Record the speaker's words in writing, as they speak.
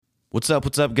What's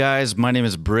up, guys? My name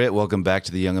is Britt. Welcome back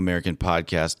to the Young American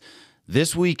Podcast.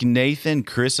 This week, Nathan,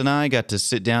 Chris, and I got to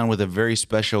sit down with a very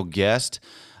special guest.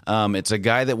 It's a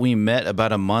guy that we met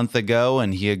about a month ago,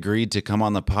 and he agreed to come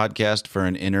on the podcast for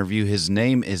an interview. His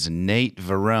name is Nate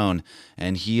Varrone,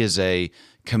 and he is a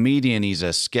comedian. He's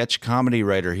a sketch comedy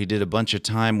writer. He did a bunch of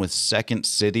time with Second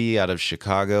City out of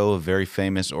Chicago, a very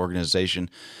famous organization.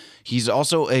 He's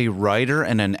also a writer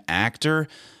and an actor,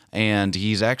 and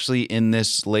he's actually in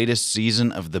this latest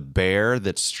season of The Bear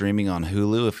that's streaming on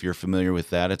Hulu. If you're familiar with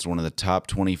that, it's one of the top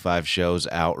 25 shows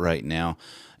out right now.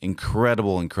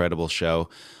 Incredible show.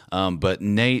 But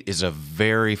Nate is a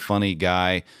very funny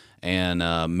guy and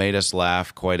made us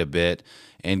laugh quite a bit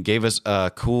and gave us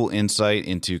a cool insight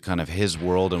into kind of his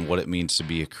world and what it means to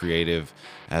be a creative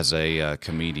as a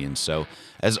comedian. So,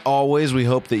 as always, we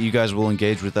hope that you guys will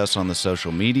engage with us on the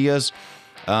social medias.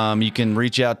 You can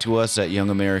reach out to us at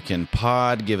Young American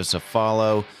Pod, give us a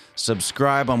follow,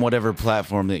 subscribe on whatever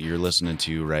platform that you're listening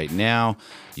to right now.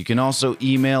 You can also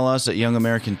email us at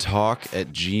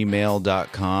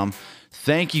youngamericantalk@gmail.com.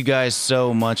 Thank you guys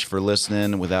so much for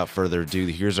listening. Without further ado,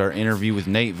 here's our interview with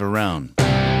Nate Varrone.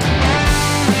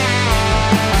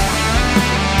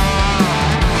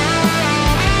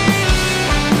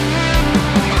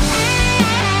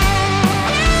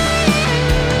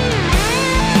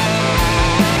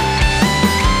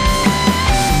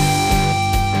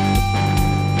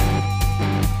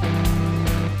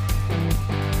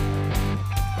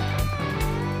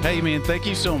 Hey, man, thank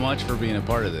you so much for being a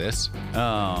part of this.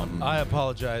 I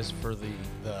apologize for the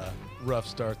rough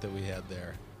start that we had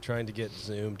there. Trying to get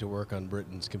Zoom to work on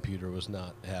Britain's computer was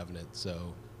not having it.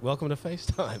 So, welcome to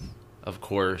FaceTime. Of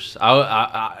course.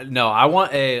 I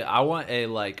want a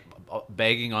like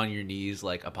begging on your knees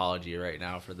like apology right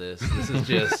now for this. This is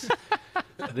just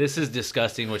this is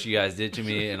disgusting what you guys did to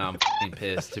me, and I'm f***ing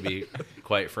pissed, to be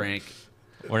quite frank.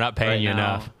 We're not paying you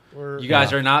enough. You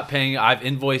guys are not paying. I've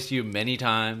invoiced you many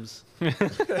times.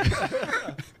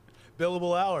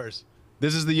 Billable hours.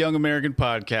 This is the Young American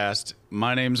Podcast.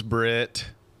 My name's Britt.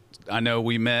 I know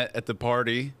we met at the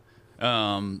party.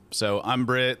 So I'm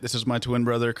Britt. This is my twin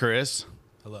brother, Chris.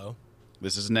 Hello.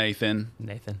 This is Nathan.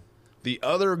 Nathan. The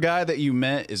other guy that you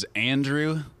met is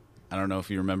Andrew. I don't know if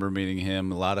you remember meeting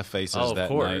him. A lot of faces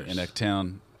that night in a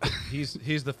town. He's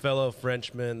the fellow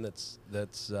Frenchman that's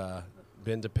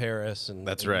been to Paris and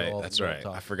That's right.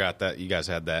 I forgot that you guys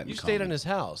had that. You stayed in his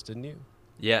house, didn't you?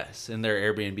 Yes, in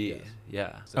their Airbnb. Yes.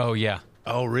 Yeah. Oh, yeah.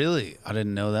 Oh, really? I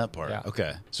didn't know that part. Yeah.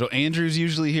 Okay. So Andrew's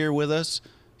usually here with us.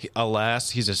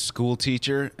 Alas, he's a school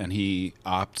teacher, and he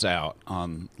opts out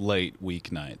on late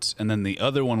weeknights. And then the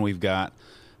other one we've got,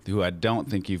 who I don't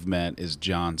think you've met, is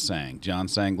John Sang. John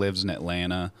Sang lives in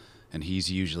Atlanta, and he's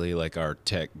usually like our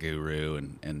tech guru,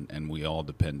 and we all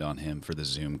depend on him for the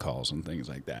Zoom calls and things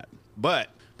like that. But,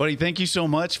 buddy, thank you so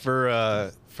much for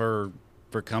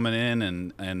coming in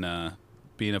and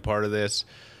being a part of this.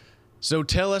 So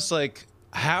tell us, like,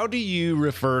 how do you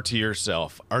refer to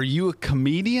yourself? Are you a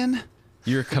comedian?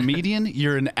 You're a comedian?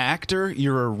 You're an actor?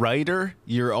 You're a writer?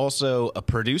 You're also a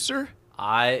producer?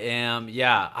 I am.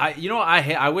 Yeah.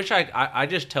 I wish I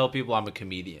just tell people I'm a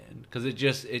comedian, because it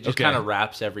just Okay. kind of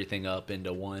wraps everything up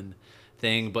into one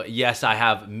thing. But yes, I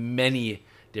have many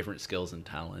different skills and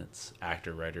talents: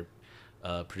 actor, writer,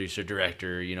 producer,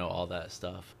 director. All that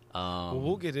stuff. Well,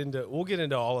 we'll get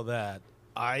into all of that.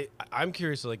 I'm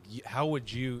curious, like, how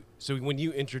would you? So when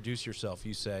you introduce yourself,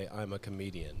 you say, "I'm a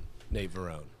comedian, Nate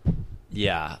Varrone."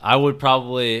 Yeah, I would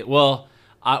probably. Well,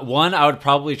 I would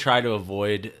probably try to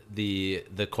avoid the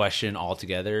question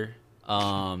altogether.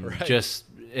 Right. Just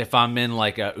if I'm in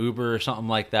like a Uber or something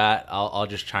like that, I'll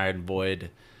just try and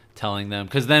avoid telling them,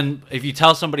 because then if you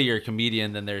tell somebody you're a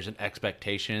comedian, then there's an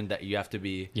expectation that you have to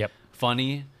be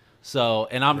funny. So,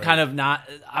 and I'm kind of not.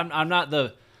 I'm not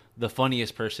the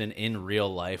funniest person in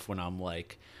real life when I'm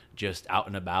like just out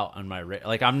and about on my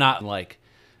like I'm not like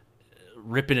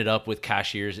ripping it up with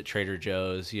cashiers at Trader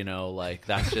Joe's, like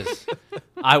that's just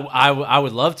I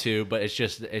would love to, but it's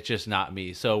just not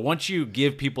me. So once you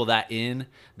give people that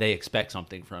they expect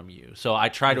something from you. So I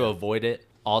try to avoid it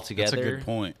altogether. That's a good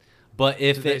point. But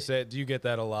if they say, do you get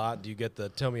that a lot? Do you get the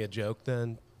tell me a joke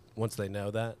then once they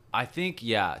know that? I think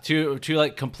to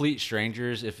like complete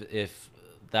strangers, if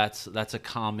that's a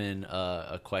common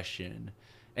a question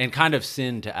and kind of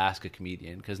sin to ask a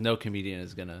comedian, because no comedian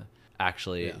is gonna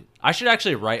actually. I should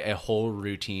actually write a whole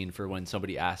routine for when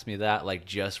somebody asks me that, like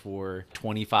just for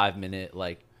 25-minute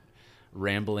like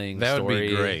rambling That story. would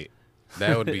be great.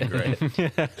 That would be great.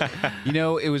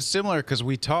 It was similar because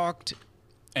we talked,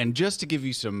 and just to give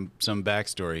you some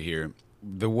backstory here,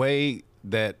 the way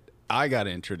that I got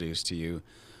introduced to you.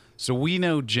 So we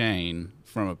know Jane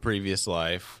from a previous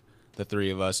life, the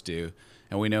three of us do,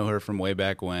 and we know her from way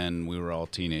back when we were all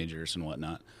teenagers and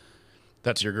whatnot.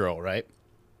 That's your girl, right?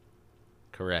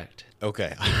 Correct.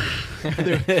 Okay.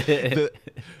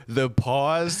 the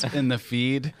pause in the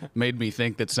feed made me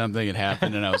think that something had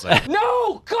happened, and I was like,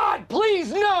 No! God,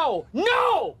 please, no!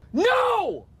 No!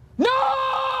 No! No!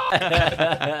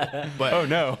 but, Oh,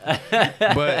 no.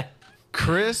 But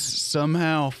Chris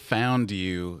somehow found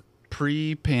you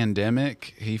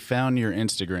pre-pandemic. He found your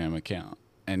Instagram account,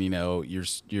 and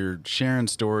you're sharing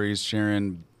stories,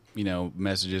 sharing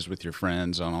messages with your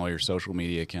friends on all your social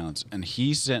media accounts. And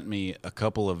he sent me a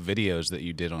couple of videos that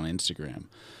you did on Instagram,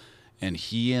 and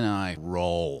he and I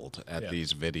rolled at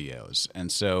these videos. And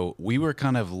so we were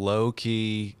kind of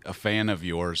low-key a fan of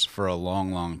yours for a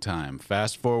long, long time.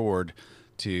 Fast forward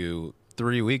to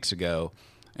 3 weeks ago,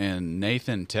 and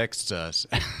Nathan texts us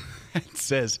and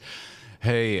says,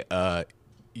 hey,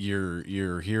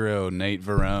 your hero Nate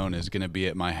Varrone is going to be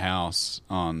at my house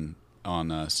on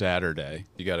Saturday.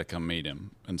 You got to come meet him.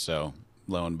 And so,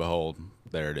 lo and behold,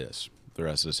 there it is. The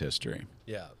rest is history.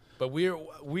 Yeah, but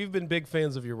we've been big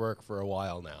fans of your work for a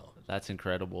while now. That's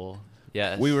incredible.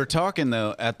 Yes. We were talking,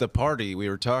 though, at the party. We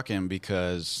were talking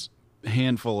because a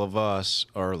handful of us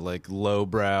are like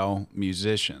lowbrow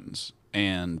musicians.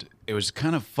 And it was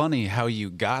kind of funny how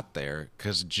you got there,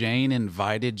 because Jane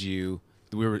invited you.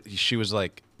 She was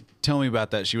like, tell me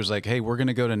about that. She was like, hey, we're going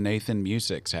to go to Nathan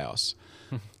Musick's house.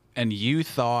 And you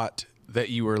thought that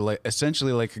you were like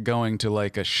essentially like going to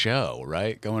like a show,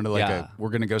 right? Going to like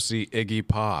we're going to go see Iggy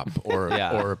Pop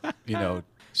or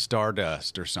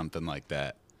Stardust or something like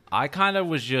that. I kind of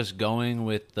was just going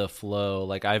with the flow.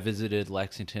 Like, I visited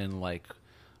Lexington, like,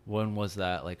 when was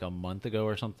that? Like a month ago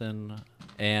or something.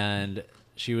 And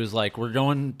she was like, we're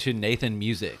going to Nathan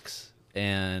Musick's.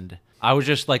 And I was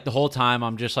just like, the whole time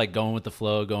I'm just like going with the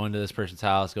flow, going to this person's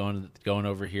house, going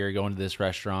over here, going to this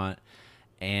restaurant.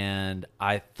 And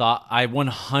I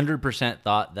 100%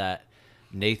 thought that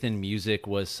Nathan Musick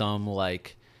was some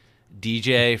like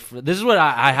DJ. This is what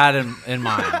I had in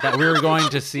mind, that we were going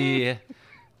to see.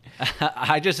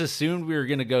 I just assumed we were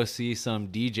going to go see some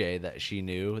DJ that she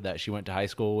knew, that she went to high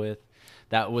school with,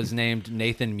 that was named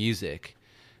Nathan Musick.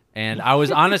 And I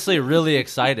was honestly really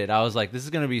excited. I was like, this is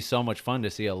going to be so much fun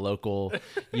to see a local,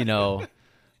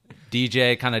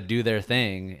 DJ kind of do their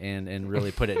thing and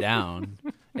really put it down.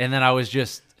 And then I was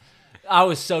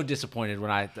so disappointed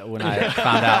when I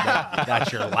found out that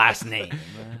that's your last name.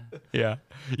 Yeah.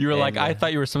 You were like, I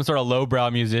thought you were some sort of lowbrow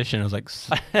musician. I was like,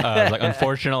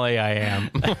 unfortunately, I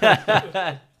am.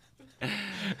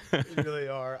 You really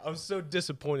are. I was so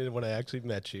disappointed when I actually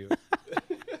met you.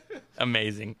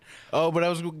 Amazing. Oh, but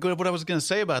what I was going to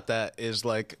say about that is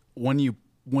like when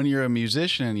you're a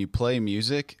musician and you play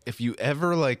music, if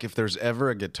there's ever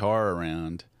a guitar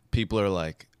around, people are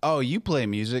like, oh, you play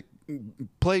music,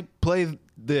 play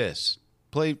this,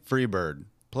 play Freebird,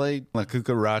 play La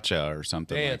Cucaracha or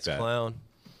something Dance, like that. Clown.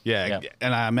 Yeah,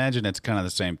 and I imagine it's kind of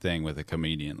the same thing with a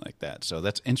comedian like that. So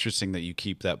that's interesting that you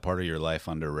keep that part of your life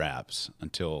under wraps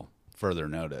until further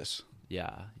notice.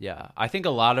 Yeah. I think a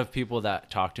lot of people that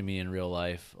talk to me in real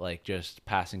life, like just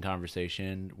passing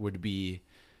conversation, would be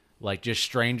like just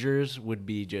strangers would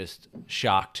be just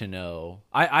shocked to know.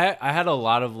 I had a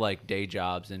lot of like day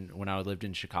jobs when I lived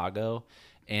in Chicago,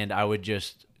 and I would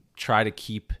just try to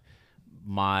keep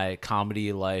my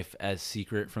comedy life as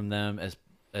secret from them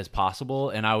as possible.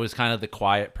 And I was kind of the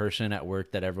quiet person at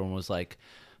work that everyone was like,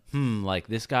 like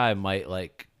this guy might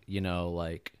like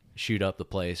shoot up the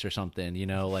place or something,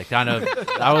 like kind of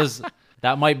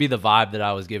that might be the vibe that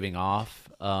I was giving off.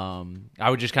 I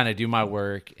would just kind of do my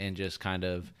work and just kind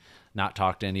of not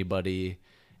talk to anybody.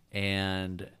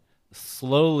 And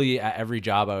slowly at every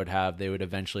job I would have, they would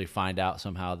eventually find out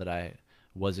somehow that I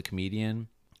was a comedian.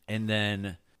 And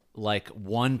then like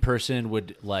one person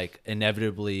would like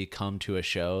inevitably come to a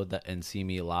show and see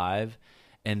me live,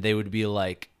 and they would be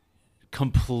like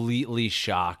completely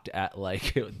shocked at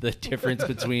like the difference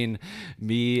between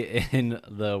me in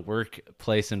the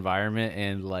workplace environment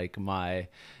and like my,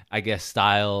 I guess,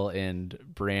 style and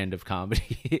brand of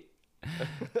comedy.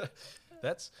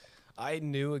 I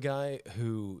knew a guy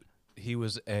who he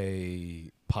was a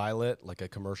pilot, like a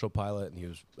commercial pilot, and he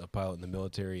was a pilot in the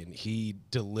military, and he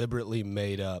deliberately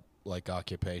made up like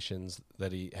occupations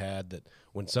that he had, that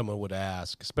when someone would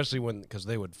ask, especially because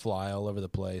they would fly all over the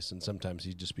place, and sometimes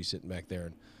he'd just be sitting back there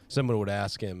and someone would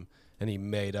ask him, and he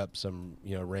made up some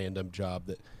random job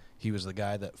that he was the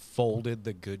guy that folded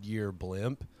the Goodyear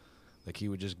blimp. Like he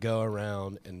would just go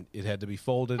around and it had to be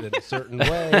folded in a certain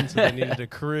way, and so they needed a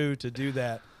crew to do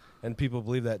that. And people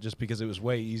believe that just because it was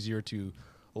way easier to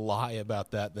lie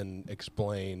about that than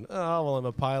explain, oh, well, I'm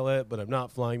a pilot, but I'm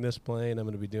not flying this plane. I'm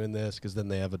going to be doing this, because then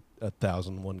they have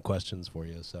 1,001 questions for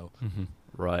you. So,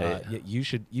 Right. you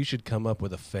should come up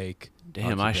with a fake.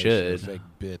 Damn, I occupation or should. a fake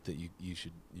bit that you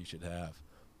should have.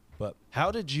 But how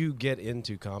did you get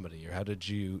into comedy, or how did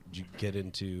you get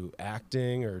into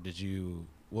acting, or did you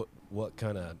what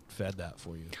kind of fed that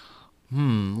for you?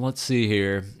 Let's see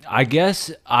here. I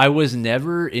guess I was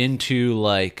never into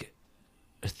like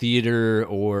theater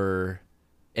or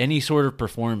any sort of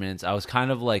performance. I was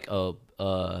kind of like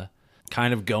a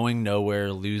kind of going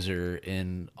nowhere loser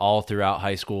in all throughout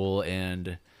high school,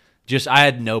 and just I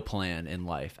had no plan in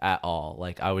life at all.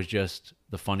 Like I was just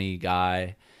the funny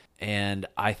guy. And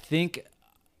I think,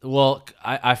 well,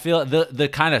 I feel the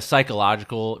kind of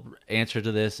psychological answer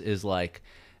to this is like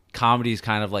comedy is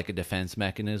kind of like a defense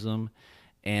mechanism.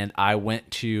 And I went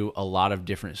to a lot of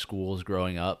different schools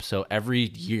growing up. So every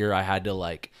year I had to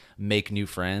like make new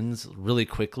friends really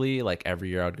quickly. Like every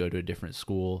year I would go to a different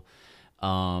school.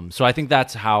 So I think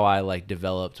that's how I like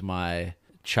developed my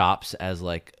chops as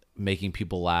like making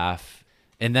people laugh.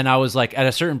 And then I was like, at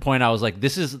a certain point, I was like,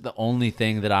 this is the only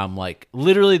thing that I'm like,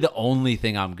 literally the only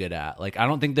thing I'm good at. Like, I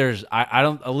don't think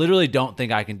I literally don't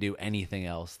think I can do anything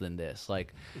else than this.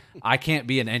 Like, I can't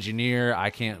be an engineer.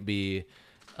 I can't be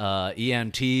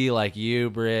EMT like you,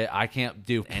 Britt. I can't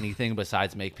do anything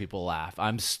besides make people laugh.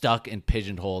 I'm stuck and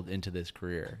pigeonholed into this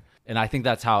career. And I think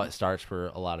that's how it starts for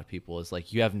a lot of people, is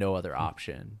like, you have no other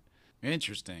option.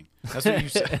 Interesting. That's what you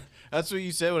said. That's what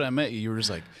you said when I met you. You were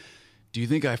just like, do you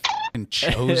think I f***ing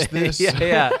chose this?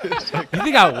 Yeah. You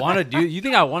think I want to do? You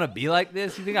think I want to be like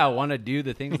this? You think I want to do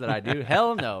the things that I do?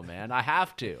 Hell no, man. I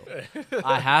have to.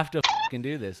 I have to f***ing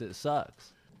do this. It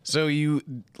sucks. So you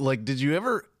like? Did you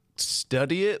ever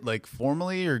study it like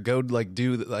formally, or go like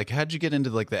do like? How'd you get into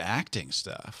like the acting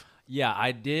stuff? Yeah,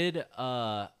 I did.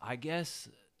 I guess.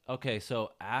 Okay,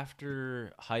 so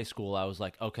after high school, I was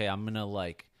like, okay, I'm gonna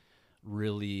like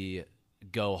really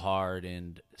go hard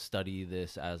and study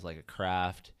this as like a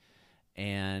craft.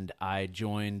 And I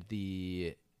joined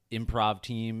the improv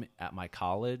team at my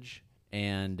college,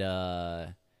 and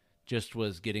just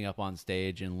was getting up on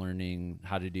stage and learning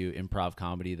how to do improv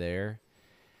comedy there.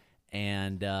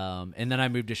 And then I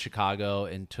moved to Chicago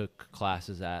and took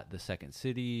classes at the Second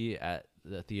City, at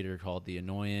the theater called The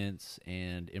Annoyance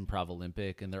and Improv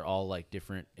Olympic, and they're all like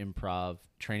different improv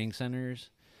training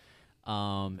centers.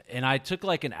 And I took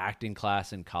like an acting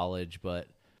class in college, but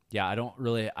yeah,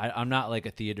 I'm not like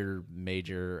a theater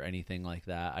major or anything like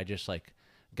that. I just like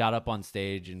got up on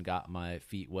stage and got my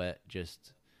feet wet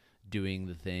just doing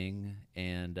the thing,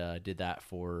 and did that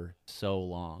for so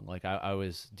long. Like I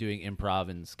was doing improv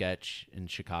and sketch in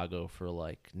Chicago for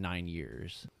like 9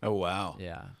 years. Oh, wow.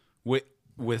 Yeah.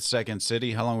 With Second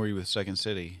City? How long were you with Second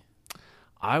City?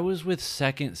 I was with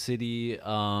Second City.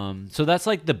 So that's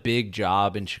like the big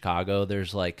job in Chicago.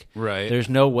 There's like, there's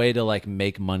no way to like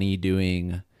make money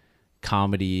doing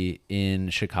comedy in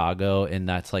Chicago. And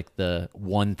that's like the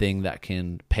one thing that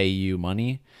can pay you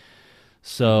money.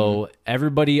 So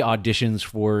everybody auditions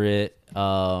for it.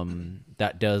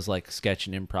 That does like sketch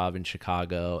and improv in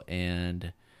Chicago.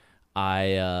 And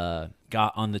I,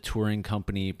 got on the touring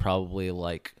company probably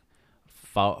like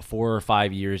 4 or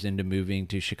 5 years into moving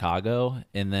to Chicago.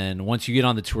 And then once you get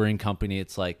on the touring company,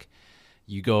 it's like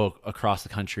you go across the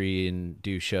country and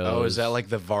do shows. Oh, is that like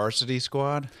the varsity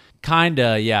squad?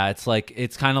 Kinda, yeah.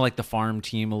 It's kind of like the farm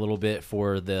team a little bit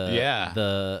for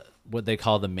the what they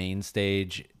call the main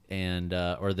stage, and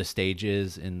or the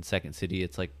stages in Second City.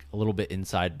 It's like a little bit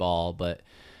inside ball, but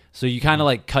so you kind of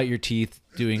like cut your teeth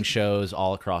doing shows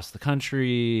all across the country.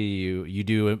 You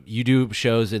do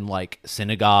shows in like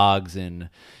synagogues, and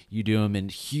you do them in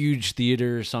huge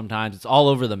theaters. Sometimes it's all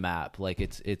over the map. Like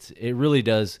it really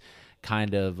does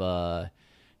kind of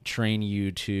train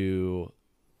you to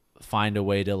find a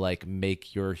way to like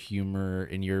make your humor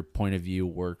and your point of view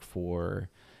work for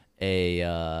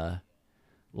a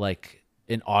like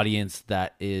an audience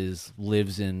that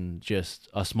lives in just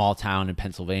a small town in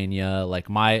Pennsylvania.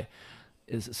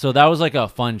 So that was like a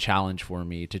fun challenge for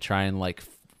me to try and like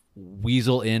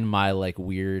weasel in my like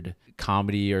weird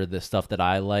comedy or the stuff that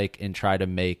I like, and try to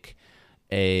make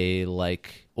a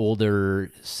like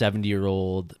older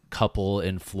 70-year-old couple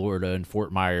in Florida, in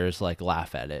Fort Myers, like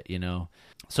laugh at it, you know?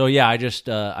 So yeah, I just,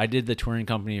 I did the touring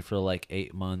company for like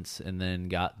 8 months, and then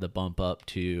got the bump up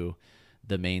to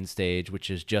the main stage, which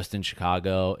is just in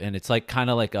Chicago. And it's like kind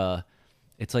of like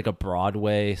it's like a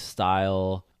Broadway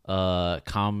style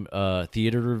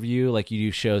theater review. Like you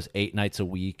do shows 8 nights a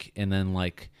week, and then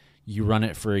like you run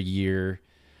it for a year,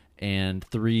 and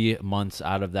 3 months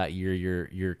out of that year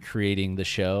you're creating the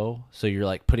show. So you're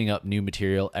like putting up new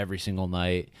material every single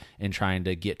night and trying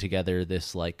to get together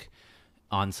this like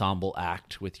ensemble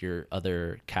act with your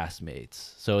other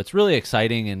castmates. So it's really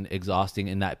exciting and exhausting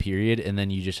in that period. And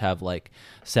then you just have like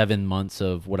 7 months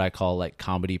of what I call like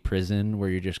comedy prison, where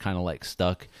you're just kind of like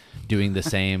stuck doing the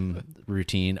same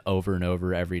routine over and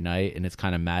over every night. And it's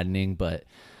kind of maddening, but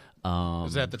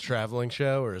is that the traveling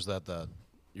show, or is that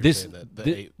this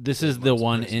is the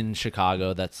one in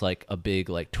Chicago that's like a big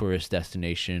like tourist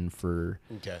destination for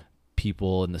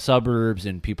people in the suburbs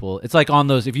and people. It's like on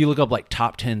those, if you look up like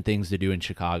top 10 things to do in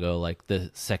Chicago, like the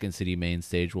Second City main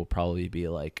stage will probably be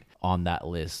like on that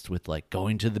list, with like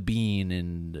going to the Bean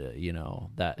and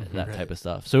that type of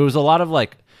stuff. So it was a lot of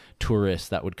like tourists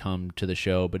that would come to the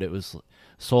show, but it was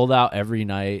sold out every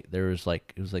night. It was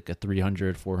like a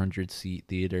 300-400 seat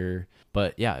theater.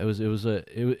 But yeah, it was a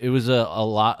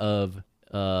lot of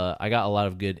I got a lot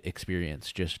of good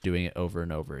experience just doing it over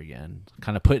and over again,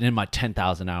 kind of putting in my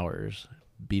 10,000 hours,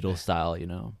 Beatles style,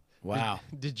 Wow.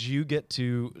 Did you get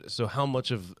to? So how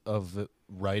much of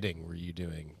writing were you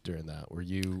doing during that? Were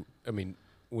you? I mean,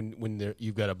 when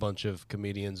you've got a bunch of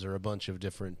comedians or a bunch of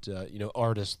different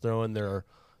artists throwing their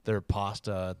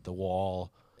pasta at the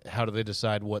wall, how do they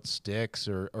decide what sticks?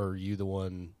 Or are you the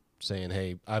one saying,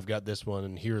 "Hey, I've got this one,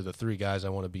 and here are the 3 guys I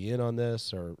want to be in on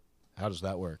this"? Or how does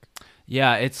that work?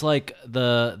 Yeah, it's like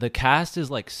the cast is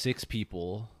like 6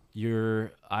 people.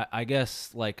 I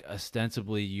guess like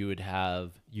ostensibly you would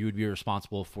be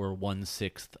responsible for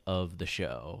 1/6 of the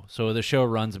show. So the show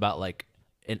runs about like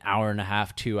an hour and a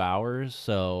half, 2 hours.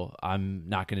 So I'm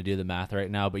not going to do the math right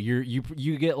now, but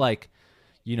you get like,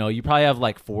 you probably have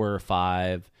like 4 or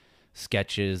 5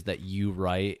 sketches that you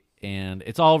write, and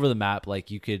it's all over the map. Like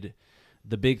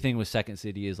the big thing with Second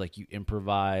City is like you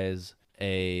improvise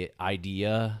a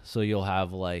idea. So you'll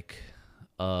have like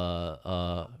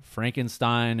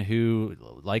Frankenstein who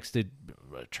likes to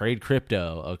trade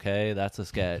crypto. Okay, that's a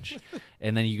sketch.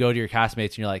 And then you go to your castmates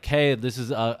and you're like, hey, this is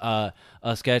a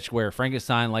sketch where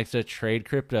Frankenstein likes to trade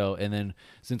crypto. And then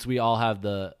since we all have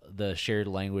the shared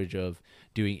language of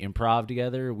doing improv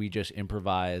together, we just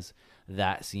improvise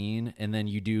that scene, and then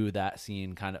you do that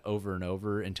scene kind of over and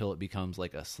over until it becomes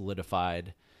like a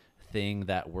solidified thing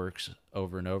that works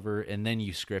over and over, and then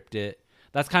you script it.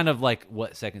 That's kind of like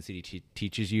what Second City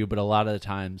teaches you, but a lot of the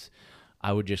times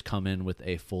I would just come in with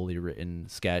a fully written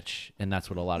sketch, and that's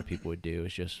what a lot of people would do,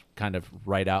 is just kind of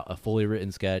write out a fully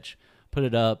written sketch, put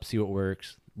it up, see what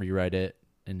works, rewrite it,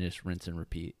 and just rinse and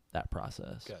repeat that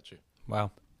process. Gotcha.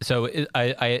 Wow. So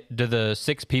do the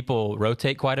 6 people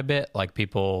rotate quite a bit, like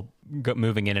people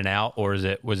moving in and out, or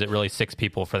was it really 6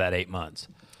 people for that 8 months?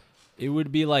 It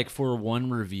would be like for one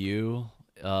review,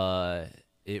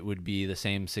 it would be the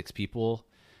same 6 people.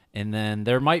 And then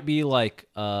there might be like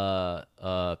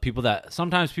people that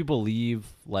sometimes people leave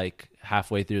like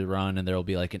halfway through the run, and there'll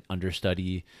be like an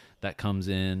understudy that comes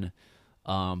in.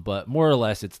 But more or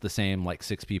less it's the same like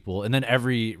 6 people. And then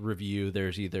every review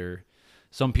there's either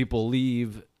some people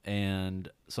leave and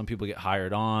some people get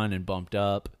hired on and bumped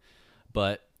up.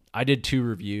 But I did 2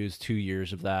 reviews, 2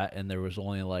 years of that, and there was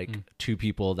only like 2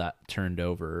 people that turned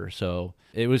over. So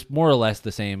it was more or less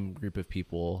the same group of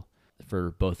people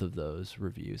for both of those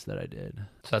reviews that I did.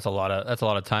 So that's a lot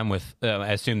of time with.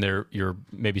 I assume you're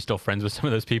maybe still friends with some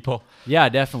of those people. Yeah,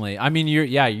 definitely. I mean,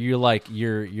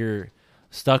 you're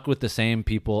stuck with the same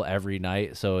people every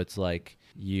night. So it's like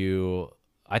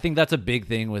I think that's a big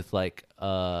thing with like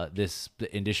the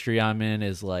industry I'm in,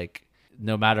 is like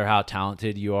no matter how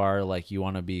talented you are, like you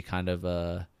want to be kind of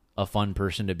a fun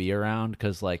person to be around,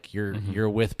 because like you're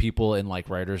with people in like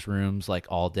writers' rooms like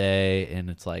all day, and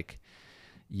it's like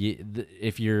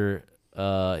if you're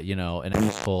an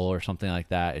asshole or something like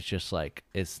that, it's just like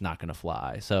it's not gonna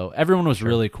fly. So everyone was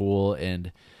really cool,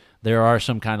 and there are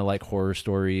some kind of like horror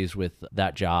stories with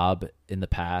that job in the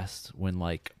past when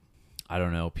like I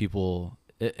don't know, people.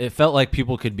 It felt like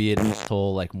people could be an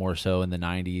asshole like more so in the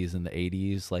 90s and the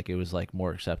 80s. Like it was like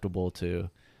more acceptable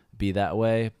to be that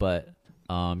way. But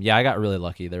yeah, I got really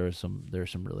lucky. There were some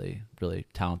really, really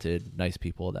talented, nice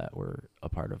people that were a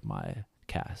part of my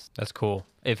cast. That's cool.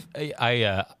 If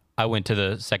I went to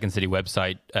the Second City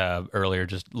website earlier,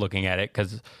 just looking at it,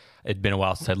 because it'd been a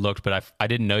while since I looked, but I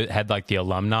didn't know it had like the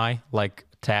alumni like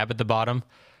tab at the bottom,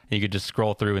 and you could just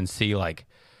scroll through and see like,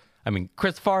 I mean,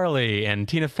 Chris Farley and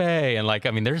Tina Fey, and like,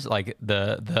 I mean, there's like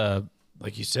the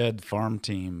like you said, farm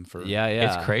team for yeah.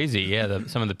 It's crazy. Yeah,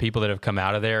 some of the people that have come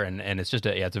out of there, and it's just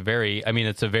it's a very. I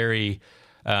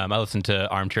listen to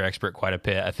Armchair Expert quite a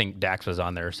bit. I think Dax was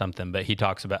on there or something, but he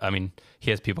talks about. I mean, he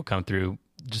has people come through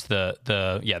just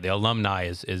the alumni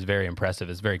is very impressive.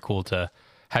 It's very cool to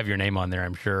have your name on there,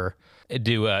 I'm sure.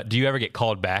 Do you ever get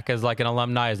called back as like an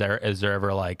alumni? Is there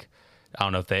ever like, I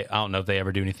don't know if they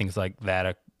ever do anything like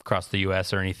that across the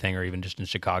US or anything, or even just in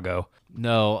Chicago?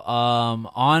 No.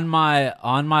 On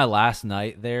my last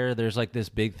night there's like this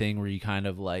big thing where you kind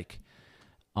of like,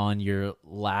 on your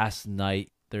last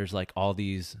night, there's like all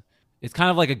these, it's kind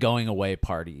of like a going away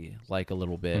party, like a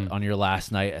little bit on your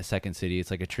last night at Second City.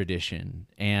 It's like a tradition.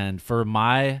 And for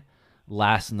my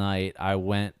last night, I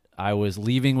was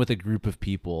leaving with a group of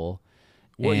people.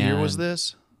 What year was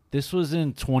this? This was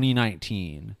in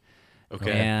 2019.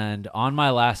 Okay. And on my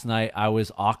last night, I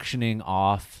was auctioning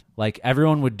off, like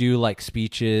everyone would do like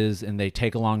speeches and they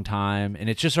take a long time. And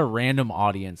it's just a random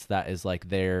audience that is like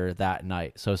there that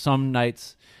night. So some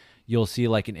nights you'll see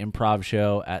like an improv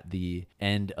show at the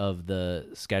end of the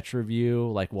sketch review.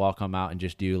 Like we'll all come out and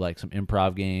just do like some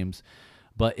improv games.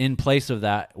 But in place of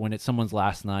that, when it's someone's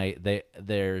last night,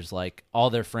 there's like all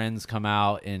their friends come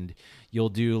out and you'll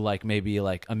do like maybe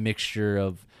like a mixture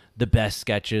of the best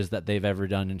sketches that they've ever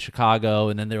done in Chicago.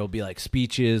 And then there will be like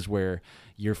speeches where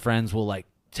your friends will like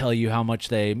tell you how much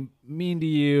they mean to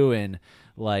you and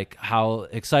like how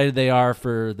excited they are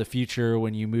for the future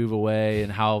when you move away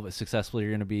and how successful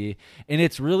you're going to be. And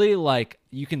it's really like,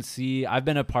 you can see, I've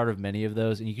been a part of many of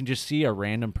those, and you can just see a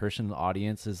random person in the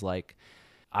audience is like,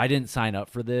 I didn't sign up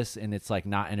for this, and it's like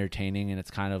not entertaining, and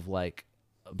it's kind of like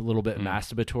a little bit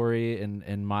masturbatory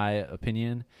in my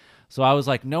opinion. So I was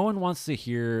like, no one wants to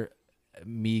hear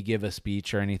me give a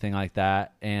speech or anything like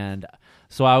that. And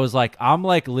so I was like, I'm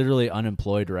like literally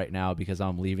unemployed right now because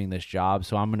I'm leaving this job.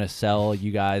 So I'm going to sell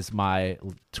you guys my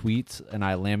tweets. And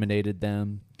I laminated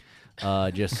them.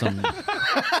 I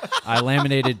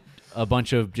laminated a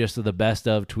bunch of just the best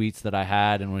of tweets that I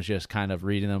had and was just kind of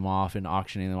reading them off and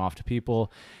auctioning them off to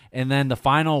people. And then the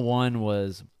final one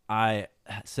was, I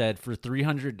said, for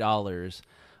 $300,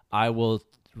 I will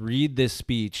read this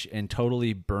speech and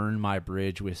totally burn my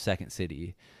bridge with Second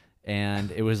City.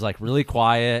 And it was like really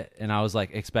quiet, and I was like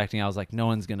expecting, I was like, no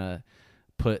one's gonna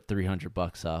put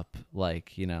 $300 up,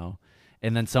 like, you know.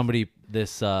 And then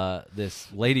this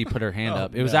lady put her hand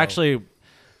up. It was actually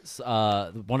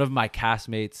one of my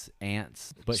castmates'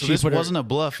 aunts, but so she this wasn't a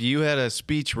bluff. You had a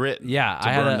speech written. Yeah,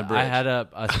 I had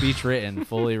a speech written,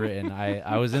 fully written.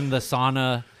 I was in the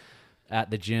sauna at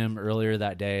the gym earlier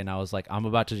that day, and I was like, I'm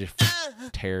about to just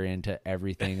tear into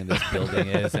everything in this building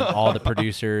is, and all the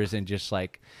producers, and just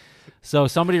like, so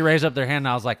somebody raised up their hand, and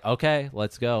I was like, okay,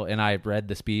 let's go. And I read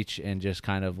the speech and just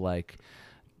kind of like,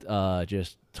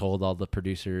 just told all the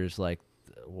producers like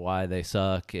why they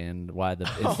suck and why the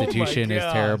institution is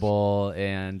terrible,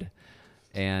 and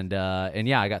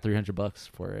yeah, I got $300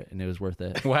 for it, and it was worth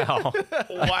it. Wow.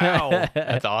 Wow.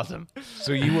 That's awesome.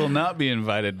 So you will not be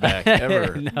invited back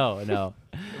ever. No.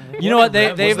 You know what?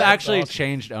 They've actually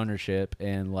changed ownership,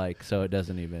 and like, so it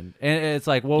doesn't even. And it's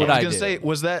like, what would I do? I was gonna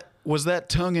say, was that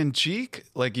tongue in cheek?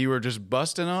 Like you were just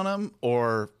busting on them,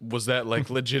 or was that like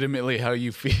legitimately how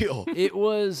you feel? It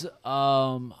was.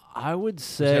 I would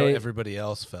say that's how everybody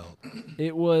else felt.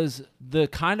 It was the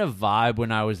kind of vibe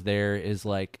when I was there is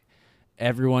like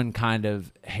everyone kind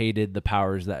of hated the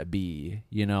powers that be.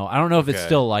 You know, I don't know if it's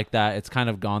still like that. It's kind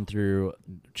of gone through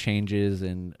changes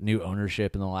and new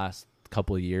ownership in the last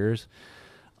couple of years,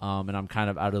 and I'm kind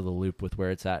of out of the loop with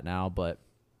where it's at now, but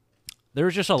there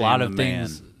was just a lot of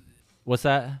things. What's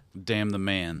that? Damn the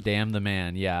man.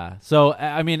 Yeah. So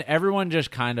I mean, everyone just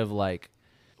kind of like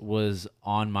was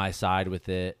on my side with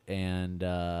it, and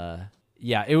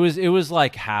yeah, it was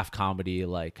like half comedy,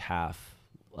 like half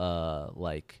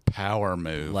like power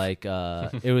move, like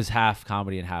it was half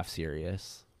comedy and half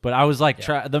serious. But I was like,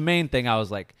 the main thing I was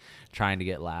like trying to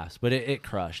get laughs, but it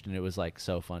crushed, and it was like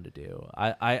so fun to do.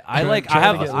 I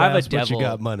have a devil. But you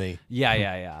got money.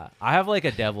 Yeah. I have like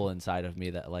a devil inside of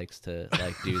me that likes to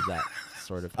like do that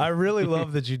sort of thing. I really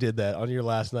love that you did that on your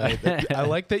last night. I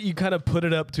like that you kind of put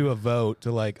it up to a vote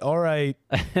to like, all right,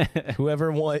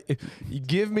 whoever you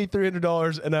give me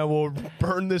 $300 and I will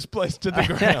burn this place to the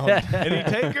ground. Any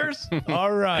takers?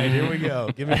 All right, here we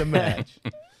go. Give me the match.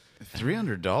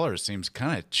 $300 seems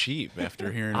kind of cheap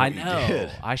after hearing what I you know.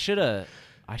 did. I should have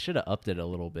upped it a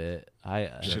little bit. I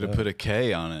should have put a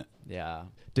K on it. Yeah.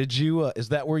 Did you? Is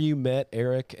that where you met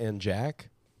Eric and Jack?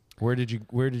 Where did you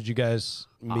guys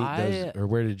meet or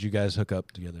where did you guys hook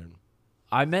up together?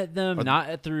 I met them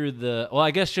not through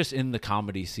I guess just in the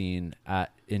comedy scene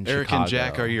in Eric Chicago. and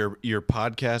Jack are your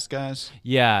podcast guys?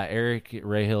 Yeah, Eric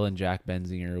Rahill and Jack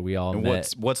Benzinger. We all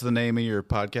met. What's the name of your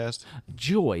podcast?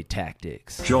 Joy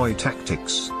Tactics. Joy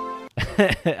Tactics.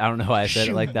 I don't know why I said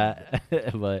it like that,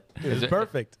 but It was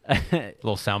perfect. A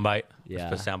little soundbite. Yeah.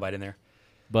 Let's put a soundbite in there.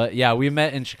 But yeah, we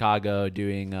met in Chicago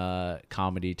doing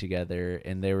comedy together,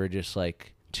 and they were just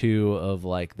like two of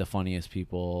like the funniest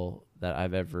people that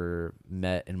I've ever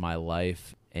met in my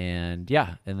life. And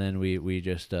yeah, and then we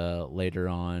just later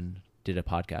on did a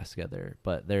podcast together.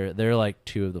 But they're like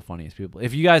two of the funniest people.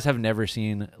 If you guys have never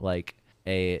seen like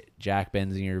a Jack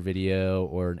Benzinger video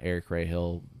or an Eric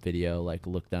Rahill video, like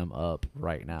look them up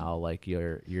right now. Like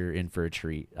you're in for a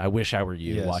treat. I wish I were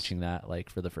you watching that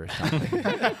like for the first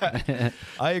time.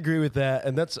 I agree with that,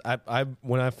 and that's I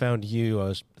when I found you, I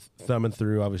was thumbing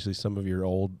through obviously some of your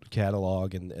old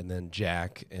catalog, and then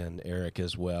Jack and Eric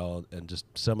as well, and just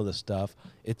some of the stuff.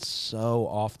 It's so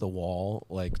off the wall,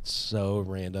 like so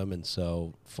random and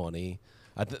so funny.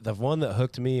 The one that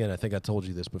hooked me, and I think I told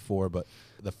you this before, but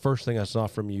the first thing I saw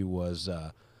from you was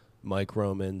Mike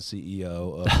Roman,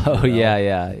 CEO of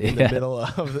in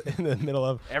the middle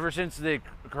of Ever since the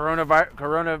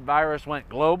coronavirus went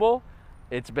global,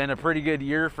 it's been a pretty good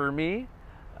year for me.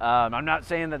 I'm not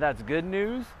saying that that's good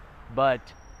news, but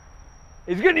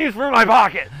it's good news for my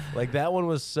pocket. Like that one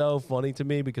was so funny to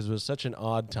me because it was such an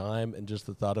odd time, and just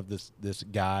the thought of this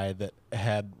guy that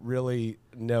had really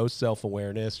no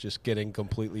self-awareness, just getting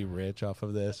completely rich off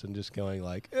of this, and just going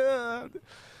like,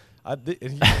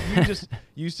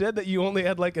 you said that you only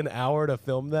had like an hour to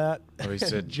film that. Oh, he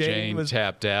said Jane was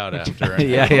tapped out after. An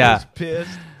Yeah, hour. yeah. was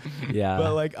pissed. Yeah.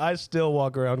 But like I still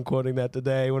walk around quoting that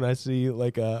today when I see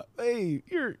like hey,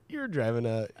 you're driving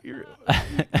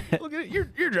look at it,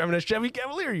 you're driving a Chevy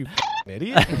Cavalier, you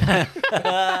idiot.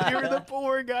 You're the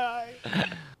poor guy.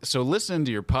 So listening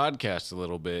to your podcast a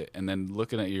little bit, and then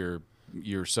looking at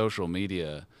your social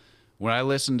media, when I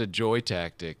listen to Joy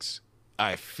Tactics,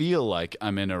 I feel like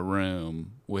I'm in a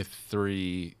room with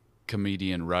 3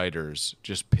 comedian writers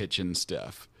just pitching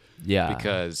stuff. Yeah.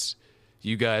 Because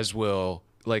you guys will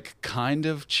like kind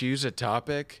of choose a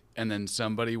topic, and then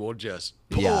somebody will just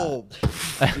pull,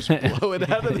 just blow it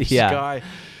out of the sky.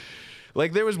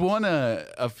 Like there was one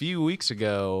a few weeks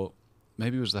ago,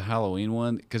 maybe it was the Halloween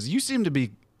one, because you seem to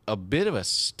be a bit of a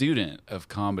student of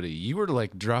comedy. You were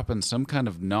like dropping some kind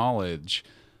of knowledge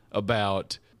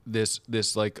about this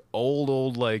like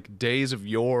old like days of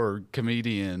yore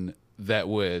comedian that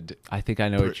would I think I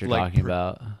know what you're talking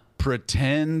about.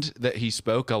 Pretend that he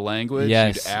spoke a language.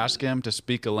 Yes. You'd ask him to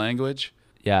speak a language.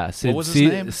 Yeah, What was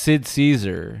his name? Sid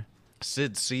Caesar.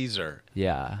 Sid Caesar.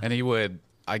 Yeah. And he would,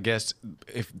 I guess,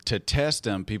 if to test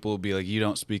him, people would be like, "You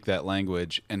don't speak that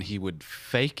language," and he would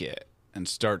fake it and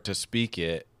start to speak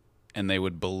it, and they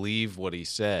would believe what he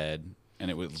said,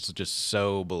 and it was just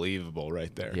so believable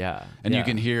right there. Yeah. And Yeah. you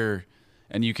can hear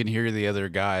the other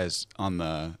guys on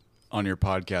your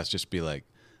podcast just be like,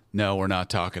 "No, we're not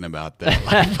talking about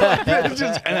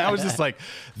that." And I was just like,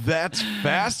 "That's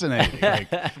fascinating.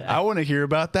 Like, I want to hear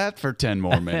about that for 10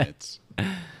 more minutes."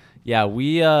 Yeah,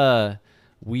 we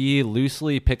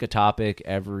loosely pick a topic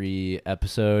every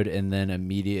episode and then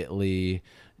immediately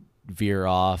veer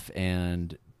off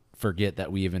and forget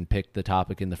that we even picked the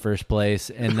topic in the first place.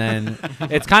 And then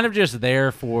it's kind of just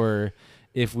there for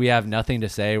if we have nothing to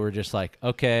say, we're just like,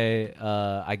 okay,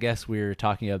 I guess we're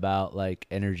talking about like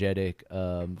energetic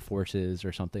forces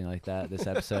or something like that this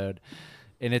episode.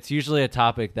 And it's usually a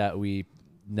topic that we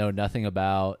know nothing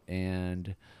about.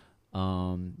 And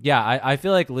I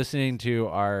feel like listening to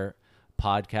our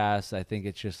podcast, I think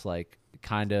it's just like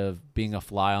kind of being a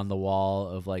fly on the wall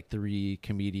of like 3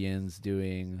 comedians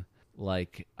doing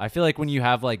like, I feel like when you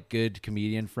have like good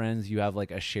comedian friends, you have like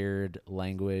a shared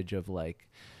language of like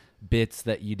bits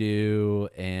that you do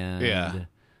and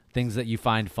things that you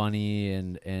find funny.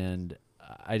 And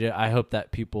I hope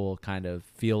that people kind of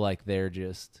feel like they're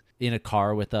just in a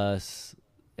car with us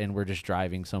and we're just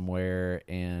driving somewhere.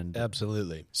 And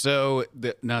Absolutely. So,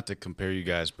 not to compare you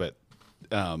guys, but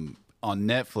on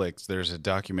Netflix, there's a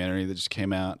documentary that just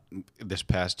came out this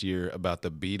past year about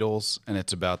the Beatles, and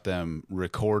it's about them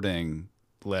recording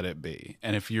 "Let It Be."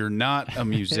 And if you're not a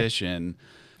musician,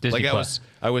 Disney like Plus.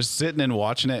 I was sitting and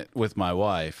watching it with my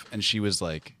wife, and she was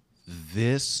like,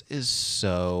 "This is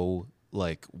so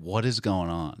like, what is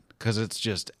going on?" Because it's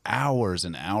just hours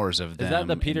and hours of them. is that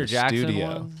the Peter in the Jackson studio.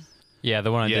 one? Yeah,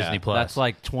 the one on Yeah. Disney Plus. That's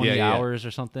like 20 Yeah. hours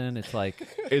or something. It's like,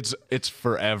 It's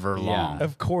forever long.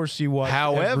 Of course you watched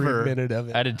However, every minute of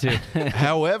it. I did too.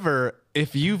 However,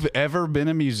 if you've ever been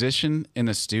a musician in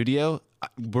a studio,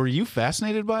 were you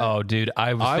fascinated by it? Oh, dude,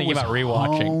 I was thinking about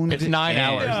rewatching. honed It's 9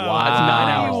 hours. in. Wow. It's 9 Are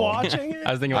hours. you watching it?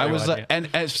 I was thinking I about was rewatching like, it.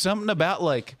 and something about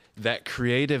like that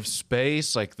creative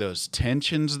space, like those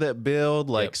tensions that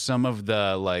build, like some of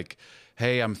the like,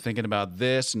 hey, I'm thinking about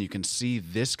this, and you can see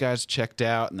this guy's checked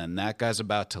out, and then that guy's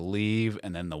about to leave,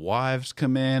 and then the wives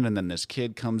come in, and then this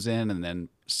kid comes in, and then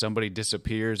somebody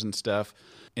disappears and stuff.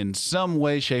 In some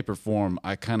way, shape, or form,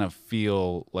 I kind of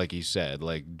feel, like you said,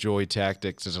 like Joy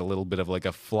Tactics is a little bit of like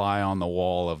a fly on the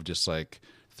wall of just like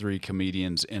 3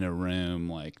 comedians in a room,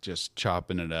 like just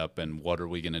chopping it up, and what are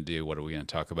we going to do? What are we going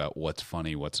to talk about? What's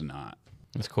funny? What's not?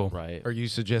 That's cool. Right. Are you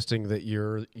suggesting that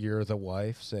you're the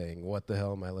wife saying, "What the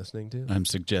hell am I listening to"? I'm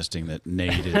suggesting that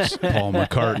Nate is Paul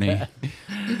McCartney.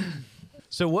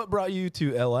 So what brought you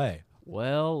to L.A.?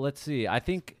 Well, let's see. I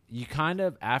think you kind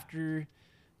of, after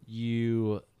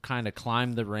you kind of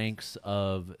climb the ranks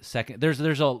of second,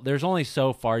 there's only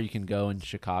so far you can go in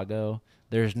Chicago.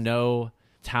 There's no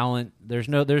talent. There's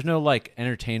no like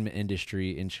entertainment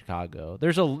industry in Chicago.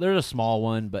 There's a small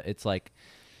one, but it's like,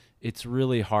 it's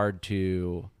really hard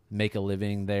to make a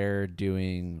living there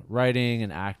doing writing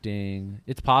and acting.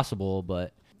 It's possible,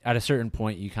 but at a certain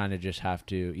point, you kind of just have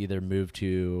to either move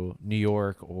to New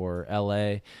York or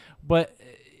LA. But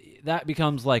that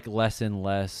becomes like less and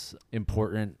less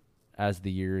important as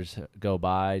the years go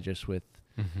by, just with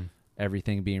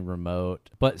everything being remote.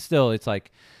 But still, it's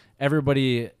like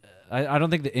everybody, I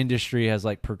don't think the industry has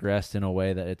like progressed in a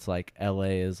way that it's like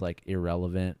LA is like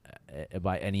irrelevant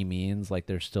by any means. Like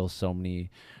there's still so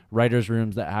many writers'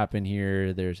 rooms that happen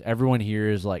here. Everyone here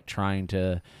is like trying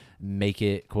to make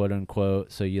it, quote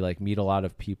unquote. So you like meet a lot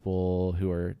of people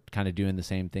who are kind of doing the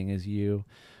same thing as you.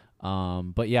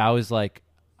 But yeah,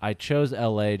 I chose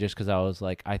LA just because I was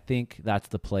like, I think that's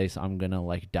the place I'm gonna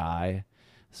like die.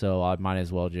 So I might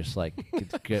as well just like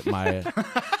get my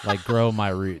like grow my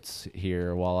roots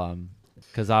here while I'm,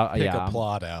 because Pick a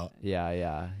plot out.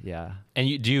 Yeah.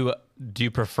 And do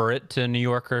you prefer it to New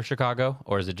York or Chicago,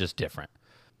 or is it just different?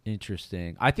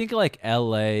 Interesting. I think like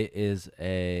LA is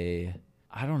I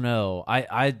don't know.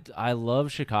 I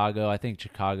love Chicago. I think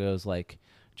Chicago's like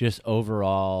just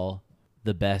overall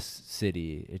the best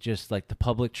city. It's just like the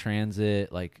public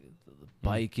transit, like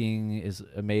biking is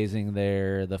amazing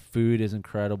there. The food is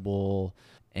incredible,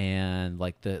 and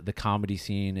like the comedy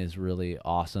scene is really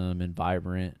awesome and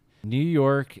vibrant. New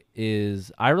York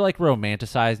I like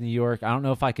romanticize New York. I don't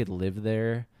know if I could live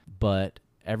there, but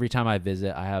every time I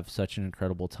visit, I have such an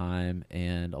incredible time,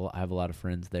 and I have a lot of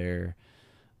friends there.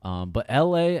 But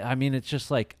LA, I mean, it's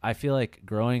just like, I feel like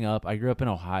I grew up in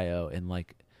Ohio, and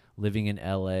like living in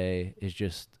LA is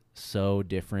just so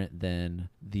different than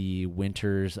the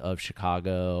winters of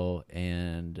Chicago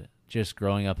and just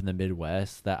growing up in the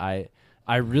Midwest, that I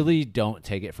really don't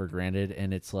take it for granted.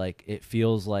 And it's like, it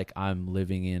feels like I'm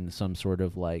living in some sort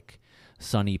of like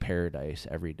sunny paradise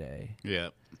every day. Yeah.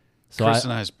 So Chris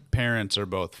and I's parents are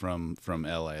both from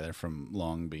LA. They're from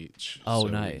Long Beach. Oh,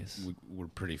 so nice. We're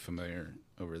pretty familiar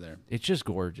over there. It's just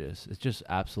gorgeous. It's just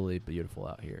absolutely beautiful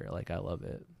out here. Like, I love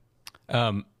it.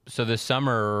 So this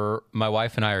summer, my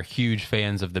wife and I are huge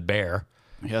fans of The Bear.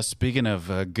 Yeah, speaking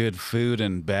of good food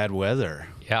and bad weather.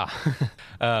 Yeah.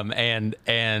 And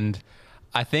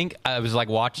I think I was like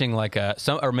watching like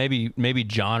maybe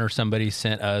John or somebody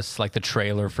sent us like the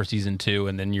trailer for season 2,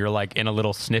 and then you're like in a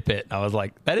little snippet. I was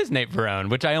like, that is Nate Varrone,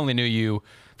 which I only knew you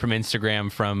from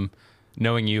Instagram, from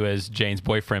knowing you as Jane's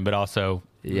boyfriend, but also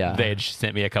they had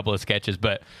sent me a couple of sketches.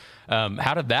 But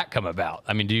how did that come about?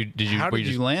 I mean, How did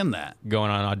you land that?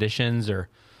 Going on auditions or?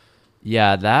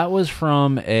 Yeah, that was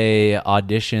from a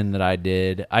audition that I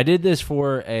did. I did this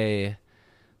for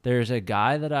there's a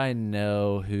guy that I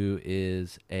know who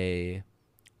is the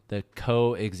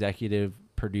co-executive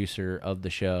producer of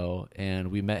the show, and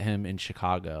we met him in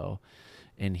Chicago,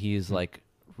 and he's like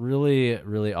really,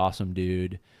 really awesome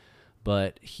dude.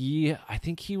 But I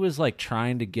think he was like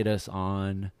trying to get us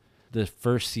on the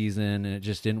first season, and it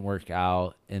just didn't work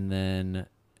out. And then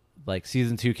like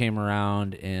season 2 came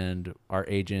around, and our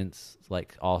agents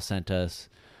like all sent us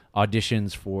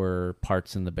auditions for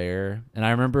parts in The Bear. And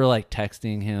I remember like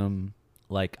texting him,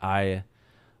 like, I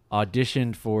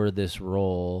auditioned for this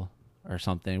role or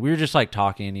something. We were just like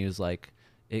talking, and he was like,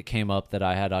 it came up that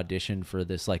I had auditioned for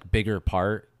this like bigger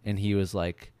part, and he was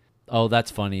like, oh,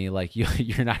 that's funny, like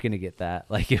you're not gonna get that.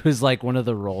 Like, it was like one of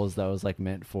the roles that was like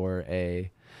meant for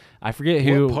I forget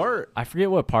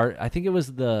what part. I think it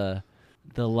was the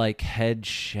like head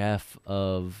chef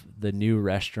of the new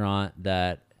restaurant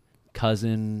that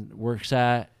cousin works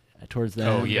at towards the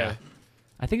end. Oh yeah,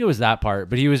 I think it was that part.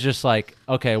 But he was just like,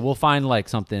 okay, we'll find like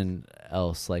something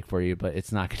else like for you, but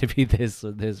it's not going to be this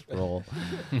role.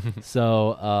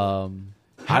 So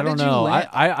I don't know.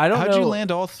 I don't know. How'd you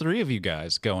land all 3 of you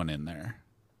guys going in there?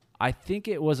 I think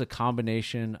it was a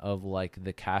combination of like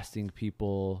the casting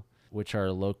people, which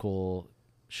are local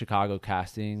Chicago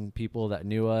casting people that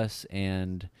knew us,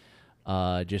 and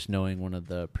just knowing one of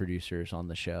the producers on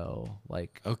the show,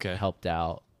 like, helped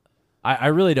out. I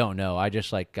really don't know. I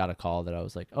just like got a call that I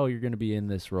was like, oh, you're going to be in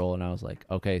this role. And I was like,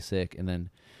 okay, sick. And then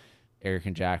Eric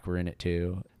and Jack were in it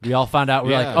too. We all found out,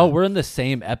 we're like, oh, we're in the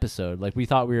same episode. Like, we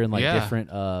thought we were in like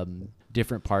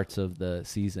different parts of the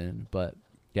season, but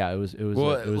yeah, it was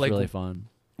like, really fun.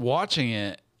 Watching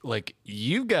it, like,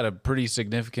 you've got a pretty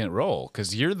significant role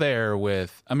because you're there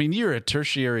with, I mean, you're a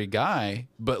tertiary guy,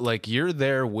 but like you're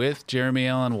there with Jeremy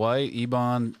Allen White,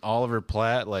 Ebon, Oliver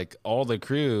Platt, like all the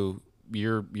crew.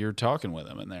 You're talking with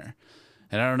them in there.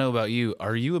 And I don't know about you.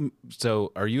 Are you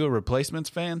a Replacements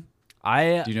fan?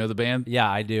 Do you know the band?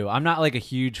 Yeah, I do. I'm not like a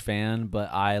huge fan,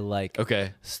 but I like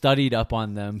studied up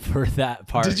on them for that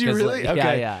part. Did you really? Like,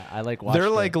 yeah. I like watched They're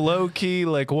like low key,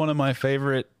 like one of my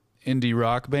favorite indie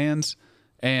rock bands.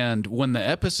 And when the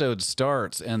episode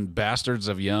starts and Bastards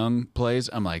of Young plays,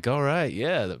 I'm like, all right,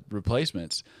 yeah, the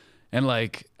Replacements. And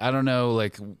like, I don't know,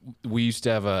 like we used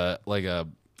to have a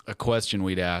question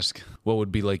we'd ask. What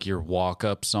would be like your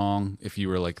walk-up song if you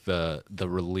were like the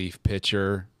relief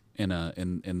pitcher in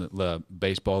the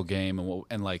baseball game,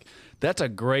 and like that's a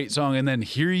great song. And then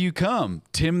Here You Come,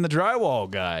 Tim the Drywall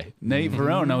Guy, Nate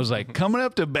Varrone. I was like, coming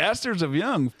up to Bastards of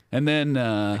Young, and then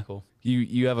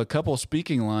you have a couple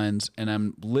speaking lines, and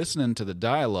I'm listening to the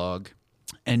dialogue,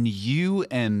 and you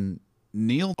and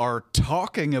Neil are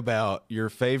talking about your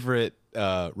favorite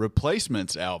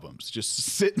Replacements albums, just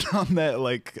sitting on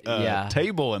that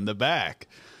table in the back,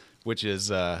 which is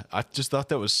I just thought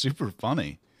that was super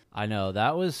funny. I know,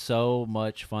 that was so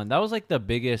much fun. That was like the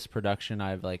biggest production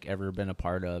I've like ever been a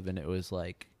part of, and it was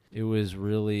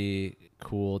really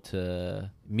cool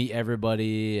to meet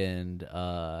everybody, and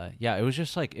it was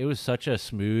just like, it was such a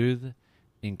smooth,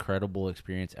 incredible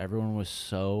experience. Everyone was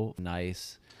so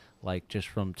nice. Like, just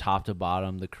from top to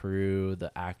bottom, the crew,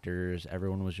 the actors,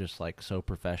 everyone was just like so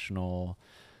professional.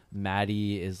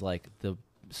 Maddie is like the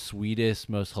sweetest,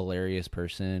 most hilarious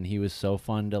person. He was so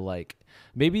fun to like,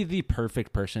 maybe the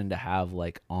perfect person to have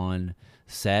like on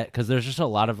set, because there's just a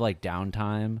lot of like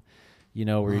downtime, you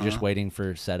know, where you're just waiting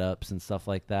for setups and stuff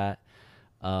like that.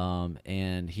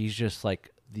 And he's just like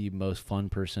the most fun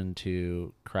person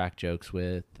to crack jokes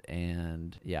with,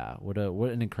 and what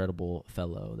an incredible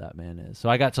fellow that man is. So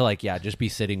I got to like just be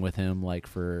sitting with him like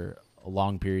for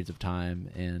long periods of time,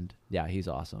 and he's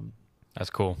awesome. That's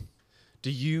cool. Do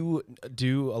you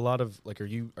do a lot of like, are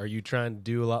you trying to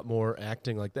do a lot more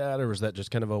acting like that, or is that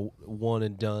just kind of a one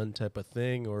and done type of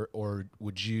thing, or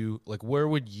would you like, where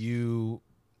would you,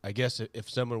 I guess if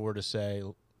someone were to say,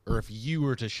 or if you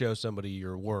were to show somebody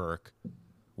your work,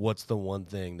 what's the one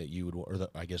thing that you would, or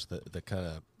the kind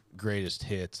of greatest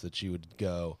hits that you would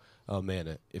go, oh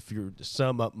man, if you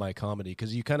sum up my comedy,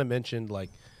 because you kind of mentioned like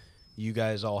you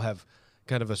guys all have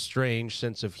kind of a strange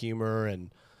sense of humor,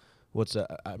 and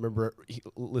I remember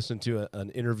listened to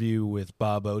an interview with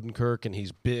Bob Odenkirk, and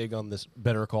he's big on this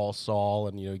Better Call Saul,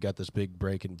 and he got this big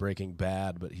break in Breaking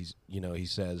Bad, but he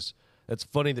says it's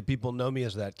funny that people know me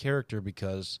as that character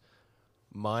because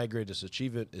my greatest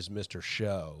achievement is Mr.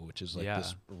 Show, which is like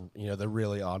this, the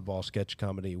really oddball sketch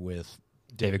comedy with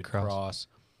David Cross.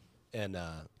 And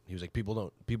he was like,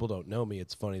 people don't know me.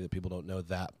 It's funny that people don't know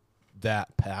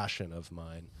that passion of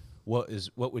mine. What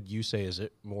would you say? Is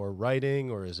it more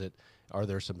writing, or are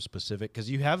there some specific, because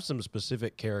you have some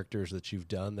specific characters that you've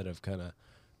done that have kind of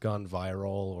gone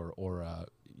viral or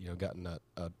gotten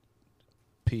a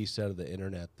piece out of the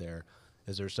internet there.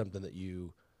 Is there something that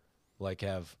you like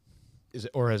have,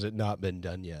 or has it not been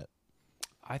done yet?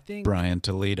 I think Brian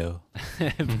Toledo.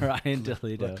 Brian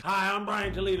Toledo. Hi, I'm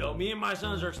Brian Toledo. Me and my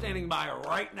sons are standing by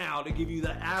right now to give you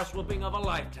the ass whooping of a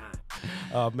lifetime.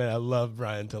 Oh man, I love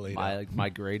Brian Toledo. My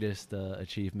greatest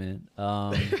achievement. I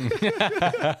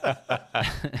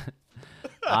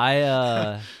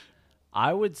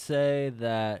would say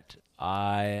that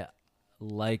I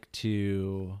like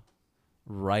to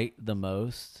write the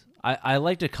most. I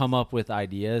like to come up with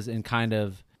ideas, and kind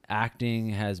of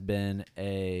acting has been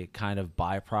a kind of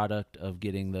byproduct of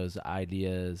getting those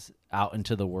ideas out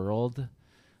into the world.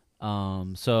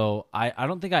 So I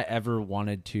don't think I ever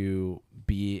wanted to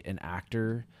be an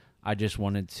actor. I just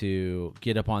wanted to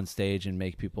get up on stage and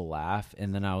make people laugh.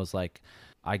 And then I was like,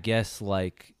 I guess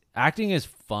like acting is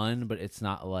fun, but it's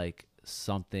not like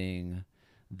something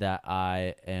that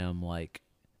I am like,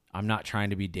 I'm not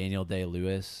trying to be Daniel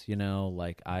Day-Lewis,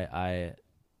 like I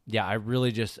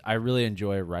really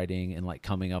enjoy writing and like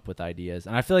coming up with ideas.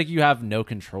 And I feel like you have no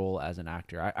control as an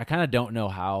actor. I kind of don't know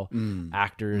how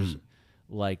actors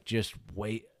like just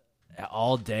wait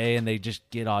all day and they just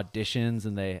get auditions,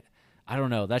 and I don't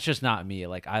know. That's just not me.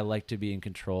 Like, I like to be in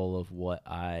control of what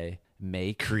I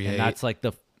make. Create. And that's like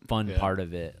the fun part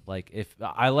of it. Like, if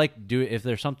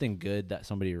there's something good that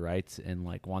somebody writes and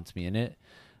like wants me in it,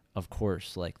 of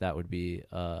course, like that would be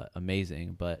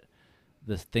amazing. But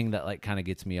the thing that like kind of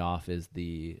gets me off is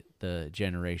the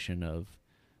generation of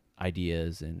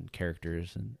ideas and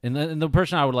characters, and the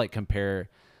person I would like compare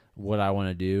what I want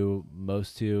to do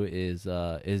most to is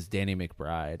Danny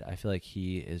McBride. I feel like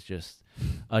he is just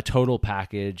a total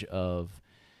package of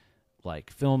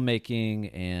like filmmaking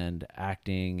and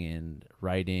acting and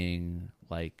writing.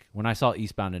 Like when I saw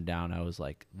Eastbound and Down, I was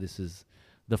like, this is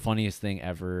the funniest thing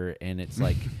ever. And it's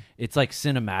like, it's like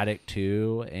cinematic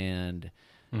too. And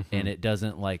it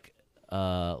doesn't like,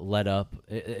 let up.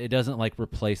 It doesn't like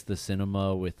replace the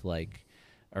cinema with like,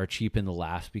 or cheapen the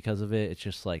laughs because of it. It's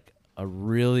just like a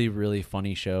really, really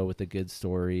funny show with a good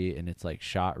story. And it's like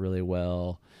shot really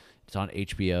well. It's on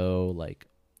HBO. Like,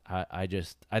 I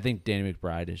think Danny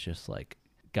McBride is just like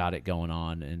got it going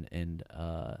on, and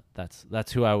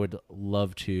that's who I would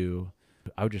love to.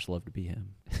 I would just love to be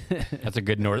him. That's a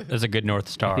good North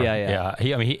Star. Yeah.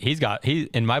 He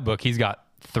in my book he's got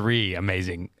 3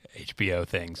 amazing HBO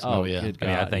things. Oh yeah, good God,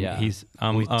 I think he's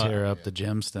we tear up the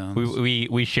gemstones.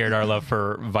 We shared our love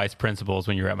for Vice Principals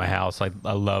when you were at my house. I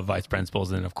love Vice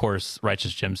Principals, and of course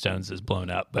Righteous Gemstones is blown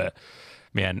up. But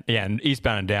man, yeah, and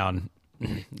Eastbound and Down.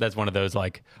 That's one of those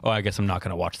like, oh, I guess I'm not going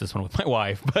to watch this one with my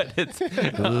wife, but it's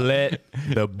let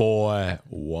the boy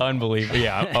watch. Unbelievable.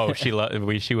 Yeah. Oh, she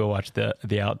will watch the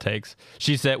outtakes.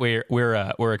 She said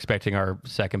we're expecting our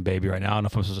second baby right now. I don't know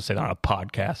if I'm supposed to say that on a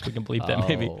podcast. We can believe that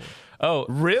maybe. Oh,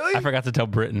 really? I forgot to tell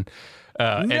Britton.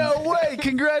 No way!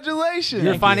 Congratulations!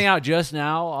 You're finding out just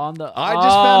now on the. I just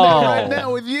found out right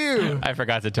now with you. I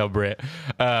forgot to tell Britt.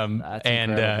 That's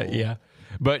incredible. Yeah.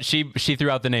 But she threw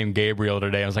out the name Gabriel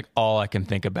today. I was like, all I can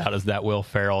think about is that Will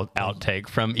Ferrell outtake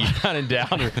from Eastbound and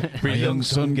Down. My young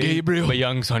son Gabriel. My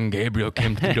young son Gabriel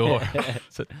came to the door.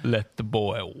 So, let the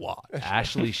boy watch.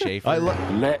 Ashley Schaefer.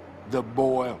 Let the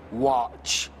boy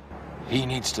watch. He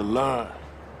needs to learn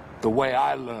the way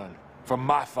I learned from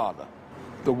my father,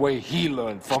 the way he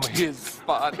learned from his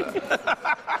father.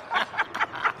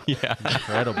 Yeah.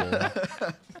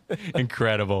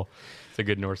 Incredible. It's a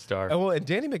good North Star. Oh, well, and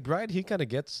Danny McBride, he kind of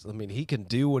gets, I mean, he can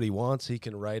do what he wants. He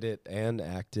can write it and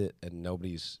act it, and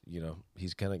nobody's,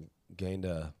 he's kind of gained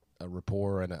a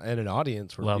rapport and an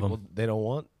audience where people, they don't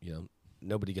want,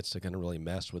 nobody gets to kind of really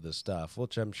mess with his stuff,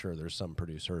 which I'm sure there's some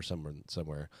producer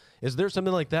somewhere. Is there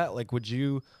something like that? Like, would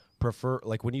you prefer,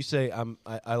 like when you say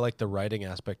I like the writing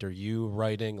aspect, are you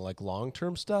writing like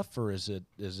long-term stuff, or is it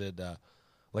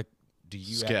like, do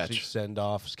you actually send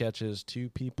off sketches to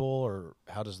people, or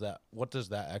what does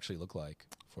that actually look like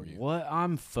for you? What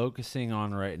I'm focusing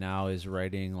on right now is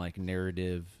writing like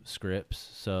narrative scripts.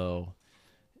 So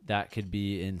that could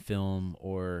be in film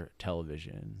or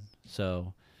television.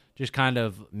 So just kind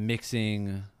of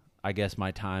mixing, I guess,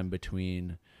 my time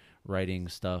between writing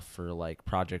stuff for like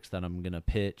projects that I'm going to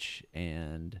pitch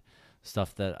and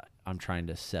stuff that I'm trying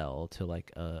to sell to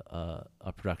like a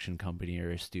production company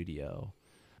or a studio.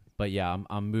 But yeah,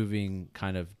 I'm moving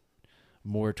kind of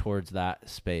more towards that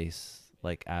space,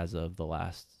 like as of the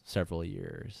last several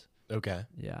years. Okay.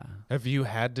 Yeah. Have you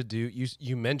had to do?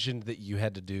 You mentioned that you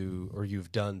had to do, or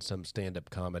you've done some stand-up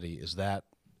comedy. Is that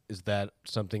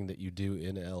something that you do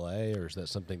in LA, or is that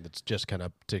something that's just kind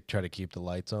of to try to keep the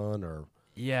lights on? Or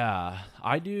yeah,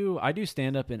 I do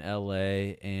stand-up in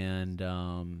LA, and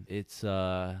it's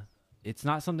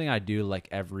not something I do like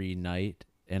every night,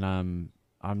 and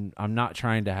I'm not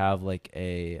trying to have like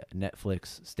a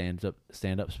Netflix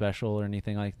stand-up special or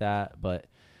anything like that, but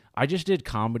I just did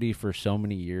comedy for so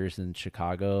many years in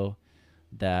Chicago,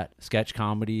 that sketch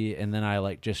comedy, and then I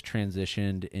like just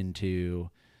transitioned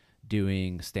into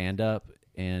doing stand-up,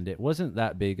 and it wasn't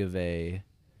that big of a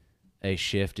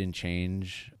shift and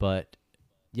change, but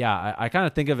yeah, I kind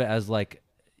of think of it as like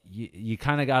you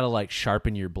kind of got to like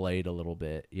sharpen your blade a little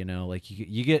bit, like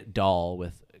you get dull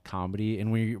with comedy,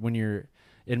 and when you're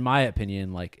in my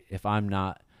opinion, like if I'm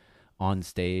not on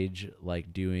stage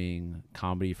like doing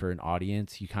comedy for an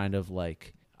audience, you kind of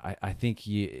like I think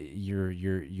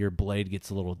your blade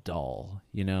gets a little dull,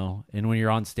 and when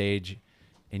you're on stage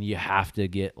and you have to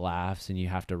get laughs and you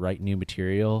have to write new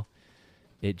material,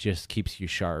 it just keeps you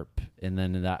sharp, and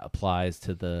then that applies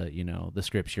to the the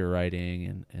scripts you're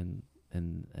writing and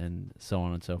so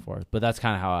on and so forth. But that's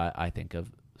kind of how I think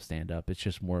of stand up. It's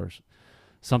just more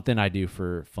something I do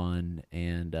for fun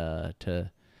and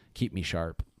to keep me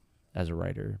sharp as a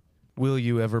writer. Will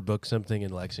you ever book something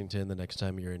in Lexington the next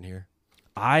time you're in here?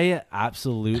 I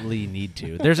absolutely need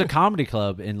to. There's a comedy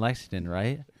club in Lexington,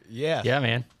 right? Yeah. Yeah,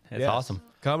 man. It's awesome.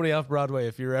 Comedy Off Broadway.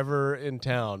 If you're ever in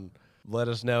town, let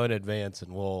us know in advance,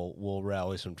 and we'll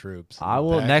rally some troops. I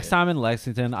will next time in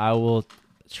Lexington. I will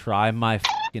try my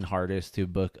fucking hardest to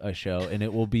book a show, and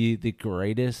it will be the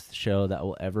greatest show that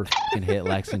will ever fucking hit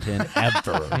Lexington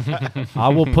ever.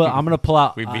 I'm gonna pull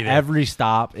out every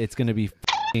stop. It's gonna be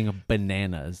fucking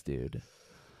bananas, dude.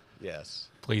 Yes.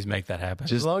 Please make that happen.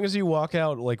 As long as you walk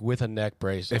out like with a neck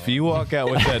brace. If you walk out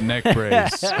with that neck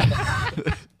brace,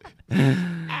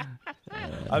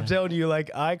 I'm telling you,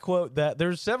 like I quote that.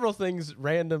 There's several things,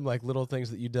 random like little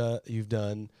things that you've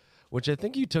done, which I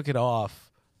think you took it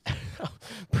off.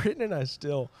 Britton and I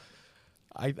still,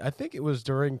 I think it was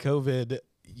during COVID.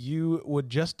 You would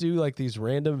just do like these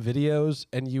random videos,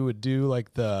 and you would do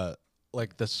like the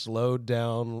slowed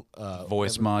down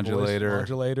voice modulator,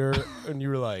 and you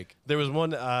were like, there was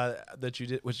one that you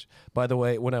did, which by the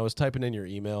way, when I was typing in your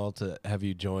email to have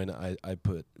you join, I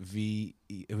put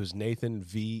it was Nathan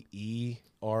Verrone.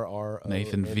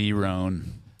 Nathan Varrone.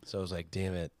 So I was like,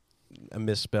 damn it, I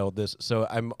misspelled this. So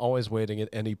I'm always waiting at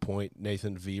any point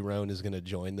Nathan Varrone is going to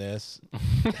join this.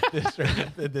 this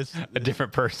a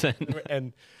different person.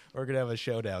 And we're going to have a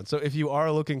showdown. So if you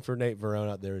are looking for Nate Varrone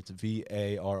out there, it's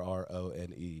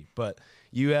Varrone. But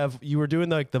you were doing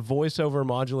like the voiceover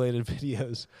modulated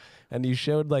videos, and you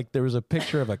showed like there was a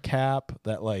picture of a cap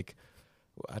that like,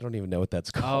 I don't even know what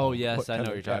that's called. Oh, yes, I know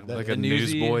what you're talking about. Like a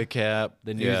newsboy cap.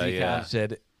 The newsy cap. You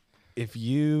said, if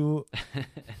you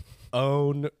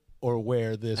own or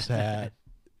wear this hat,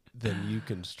 then you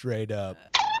can straight up.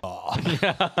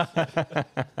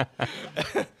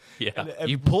 Yeah.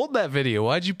 You pulled that video.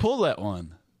 Why'd you pull that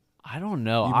one? I don't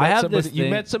know. You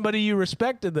met somebody you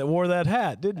respected that wore that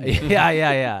hat, didn't you?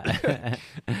 Yeah.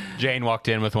 Jane walked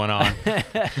in with one on.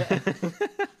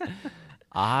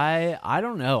 I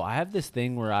don't know. I have this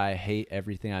thing where I hate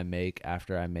everything I make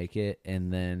after I make it,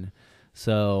 and then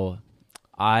so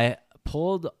I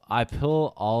pull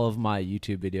all of my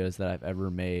YouTube videos that I've ever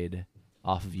made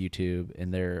off of YouTube,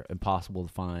 and they're impossible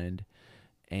to find.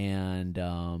 And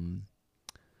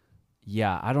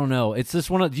yeah, I don't know. It's just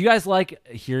do you guys like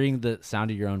hearing the sound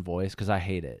of your own voice? Because I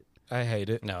hate it. I hate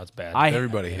it. No, it's bad.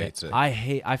 Everybody hates it.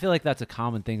 I feel like that's a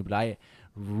common thing, but I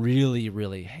really,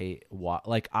 really hate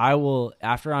like I will,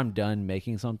 after I'm done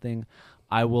making something,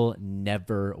 I will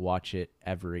never watch it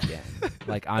ever again.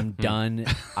 Like I'm done.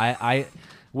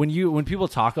 When people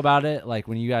talk about it, like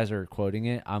when you guys are quoting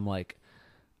it, I'm like,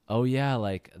 oh yeah,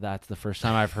 like that's the first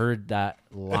time I've heard that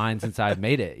line since I've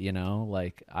made it, you know?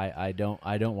 Like I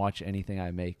don't watch anything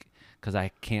I make because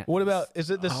I can't. What about, is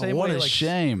it the same way? What a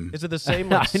shame. Is it the same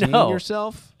like seeing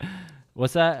yourself?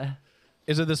 What's that?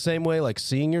 Is it the same way like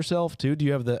seeing yourself too? Do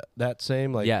you have that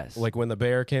same like, yes, like when The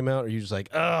Bear came out, or you just like,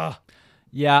 ugh?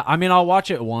 Yeah, I mean I'll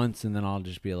watch it once and then I'll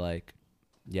just be like,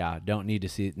 yeah, don't need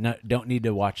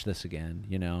to watch this again,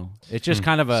 you know? It's just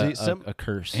kind of a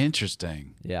curse.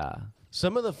 Interesting. Yeah.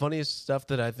 Some of the funniest stuff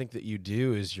that I think that you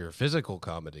do is your physical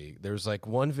comedy. There's like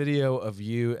one video of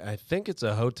you, I think it's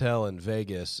a hotel in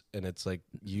Vegas, and it's like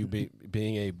you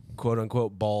being a quote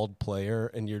unquote bald player,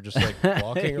 and you're just like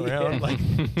walking around like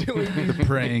doing the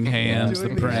praying hands. The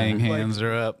praying hands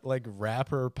are up. Like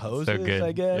rapper poses, So good.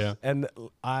 I guess. Yeah. And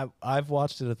I've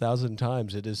watched it 1,000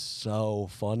 times. It is so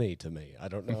funny to me. I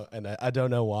don't know, and I don't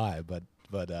know why, but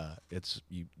it's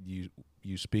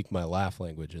you speak my laugh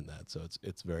language in that, so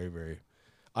it's very, very.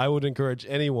 I would encourage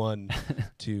anyone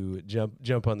to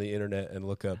jump on the internet and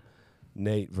look up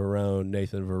Nathan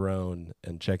Varrone,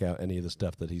 and check out any of the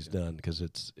stuff that he's done, because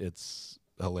it's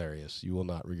hilarious. You will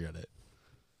not regret it.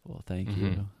 Well, thank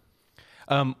you.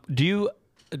 Do you?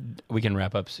 We can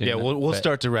wrap up soon. Yeah, we'll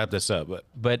start to wrap this up,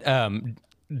 but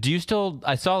do you still?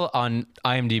 I saw on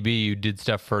IMDb you did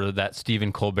stuff for that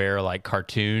Stephen Colbert like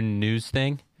cartoon news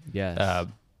thing. Yes.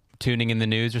 Tuning in the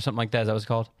news or something like that. Is that what it's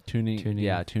called? Tuning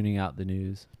out the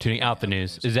news. Tuning out the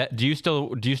news. Is that? Do you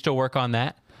still work on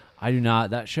that? I do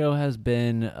not. That show has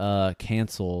been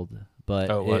canceled, but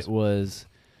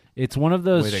it's one of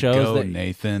those shows that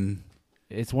Nathan.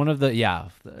 It's one of the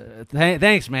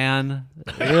thanks, man.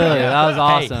 Really, that was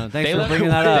awesome. Thanks for bringing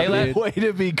that up, dude. Way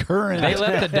to be current. They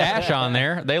left the dash on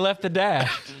there. They left the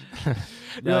dash.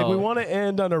 You're like, we want to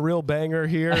end on a real banger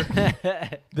here.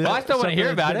 Well, I still want to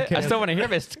hear about it. I still want to hear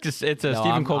it. It's a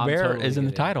Stephen Colbert totally is in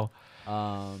the title.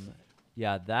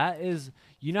 Yeah, that is.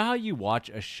 You know how you watch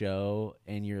a show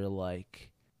and you're like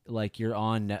you're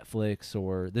on Netflix,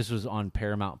 or this was on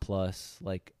Paramount Plus,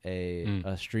 like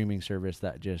a streaming service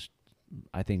that just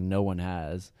I think no one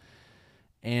has.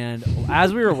 And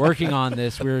as we were working on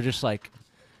this, we were just like,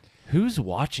 who's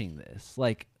watching this?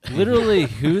 Like, literally,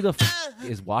 who the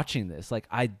is watching this? Like,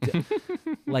 I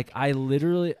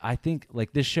think,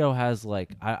 like, this show has,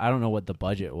 like, I don't know what the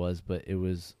budget was, but it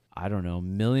was, I don't know,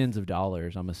 millions of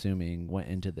dollars, I'm assuming, went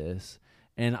into this.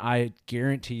 And I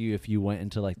guarantee you, if you went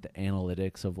into, like, the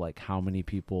analytics of, like, how many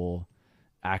people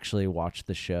actually watched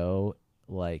the show,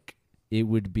 like, it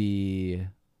would be,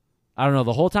 I don't know.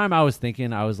 The whole time I was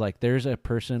thinking, I was like, there's a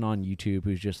person on YouTube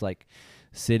who's just, like,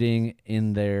 sitting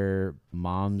in their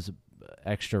mom's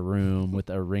extra room with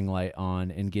a ring light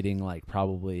on and getting, like,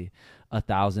 probably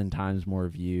 1,000 times more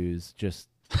views just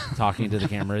talking to the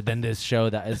camera than this show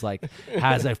that is, like,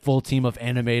 has a full team of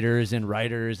animators and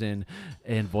writers and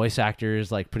voice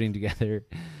actors, like, putting together.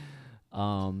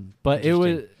 But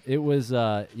it was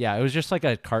just like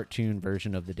a cartoon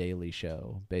version of The Daily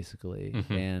Show, basically.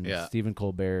 And Stephen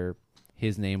Colbert,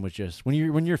 his name was just, when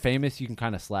you're famous, you can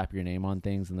kind of slap your name on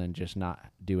things and then just not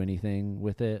do anything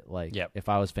with it. Like, if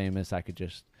I was famous, I could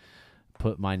just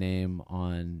put my name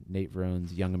on Nate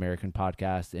Varrone's Young American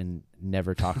podcast and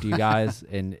never talk to you guys,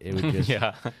 and it would just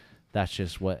that's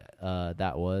just what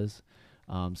that was.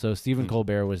 So Stephen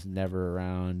Colbert was never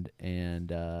around, and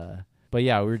but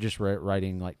yeah, we were just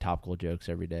writing, like, topical jokes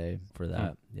every day for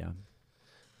that.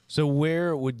 So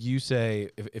where would you say,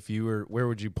 if you were, where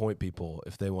would you point people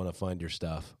if they want to find your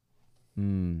stuff?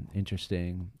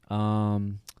 Interesting.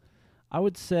 I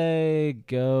would say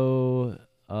go.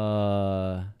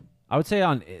 I would say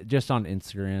on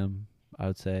Instagram. I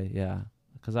would say,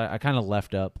 because I kind of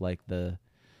left up, like, the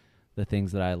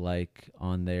things that I like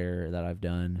on there that I've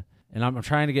done, and I'm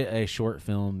trying to get a short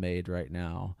film made right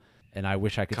now, and I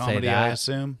wish I could comedy, say that. I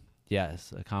assume.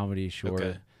 Yes, a comedy short.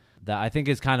 Okay. That I think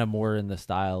is kind of more in the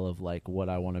style of, like, what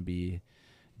I want to be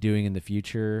doing in the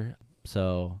future.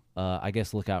 So I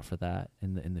guess look out for that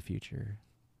in the future.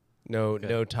 No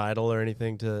title or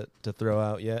anything to throw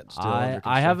out yet. Still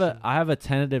I have a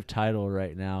tentative title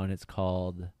right now, and it's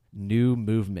called New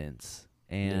Movements,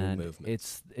 and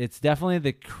it's definitely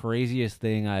the craziest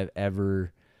thing I've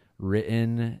ever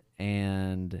written.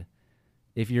 And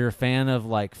if you're a fan of,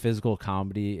 like, physical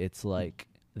comedy, it's like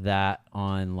that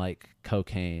on, like,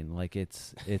 cocaine. Like,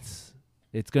 it's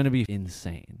going to be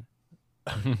insane.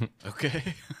 Okay.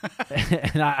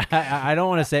 And I don't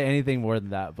want to say anything more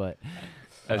than that, but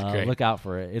that's great. Look out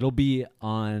for it. It'll be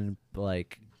on,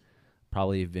 like,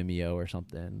 probably Vimeo or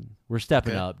something. We're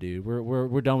stepping up, dude.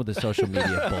 We're done with the social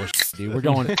media bullshit, dude. We're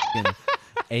going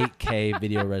 8K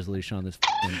video resolution on this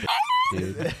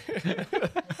dude.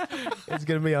 It's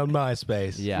gonna be on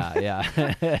MySpace. Yeah.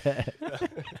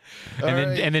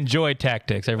 And then Joy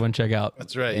Tactics. Everyone check out.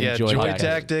 That's right. And Yeah, Joy Joy Tactics.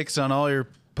 Tactics on all your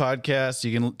podcasts.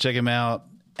 You can check him out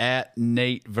at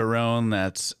Nate Varrone.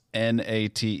 That's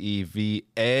NateVarrone.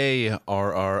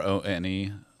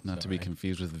 Not to be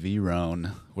confused with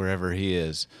Vrone, wherever he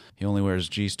is. He only wears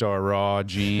G-Star Raw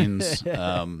jeans.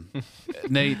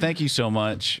 Nate, thank you so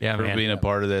much for being a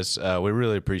part of this. We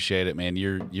really appreciate it, man.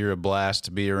 You're a blast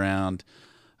to be around.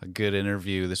 A good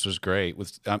interview. This was great.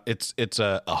 It's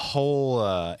a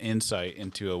whole insight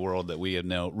into a world that we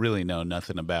really know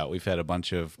nothing about. We've had a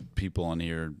bunch of people on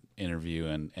here interview,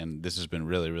 and this has been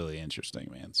really, really interesting,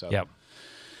 man. So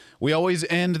we always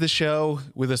end the show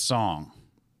with a song.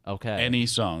 Okay. Any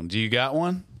song. Do you got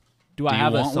one? Do I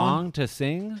have a song to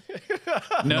sing?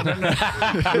 No.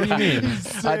 What do you mean?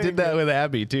 I did that with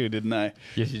Abby too, didn't I?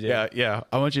 Yes, you did. Yeah.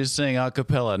 I want you to sing a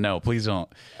cappella. No, please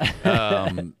don't.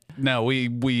 No, we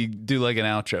do like an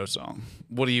outro song.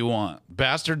 What do you want?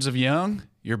 Bastards of Young?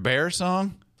 Your bear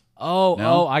song?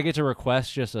 Oh, I get to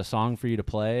request just a song for you to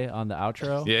play on the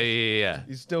outro? Yeah.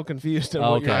 He's still confused on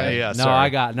what you're Okay. Yeah, No, sorry. I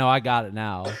got it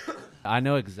now. I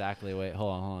know exactly. Wait,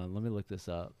 hold on. Let me look this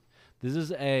up. This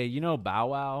is Bow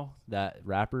Wow, that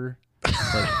rapper?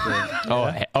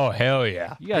 Oh, hell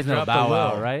yeah. You guys know dropped Bow the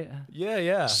Wow, Lil. right?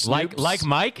 Yeah. Like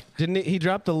Mike? Didn't he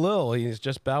dropped the Lil? He's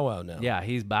just Bow Wow now. Yeah,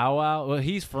 he's Bow Wow. Well,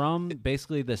 he's from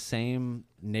basically the same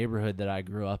neighborhood that I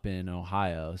grew up in,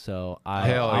 Ohio. So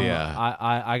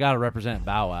I got to represent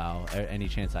Bow Wow any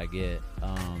chance I get.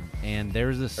 And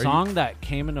there's a song that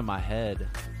came into my head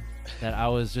that I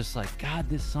was just like, God,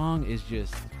 this song is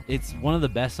it's one of the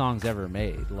best songs ever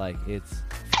made. Like, it's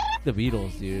the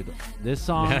Beatles, dude. This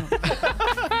song,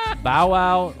 Bow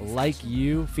Wow, Like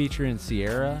You, featuring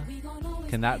Sierra.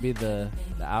 Can that be the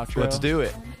outro? Let's do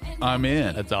it. I'm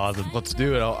in. That's awesome. Let's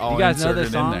do it. I'll You guys know insert this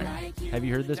it song? in there. Have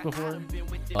you heard this before?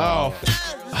 Oh.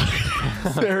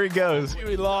 There he goes.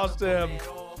 We lost him.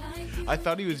 I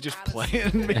thought he was just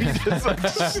playing me, just like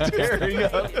staring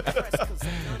up.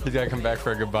 He's got to come back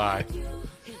for a goodbye.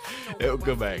 It'll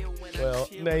go back. Well,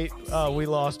 Nate, we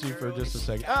lost you for just a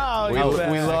second.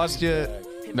 We lost you.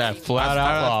 That flat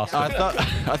out lost.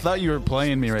 I thought you were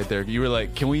playing me right there. You were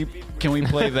like, "Can we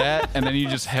play that?" And then you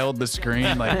just held the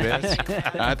screen like this.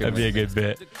 That'd be a good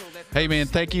bit. Hey man,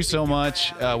 thank you so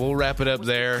much. We'll wrap it up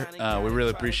there. We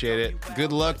really appreciate it.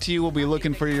 Good luck to you. We'll be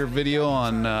looking for your video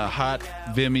on hot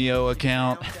Vimeo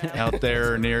account out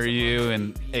there near you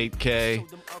in 8K.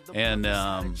 And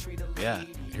yeah,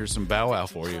 here's some bow wow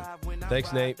for you.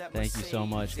 Thanks, Nate. Thank you so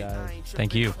much, guys.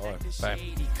 Thank you. Bye.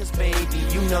 Cause baby,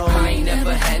 you know I ain't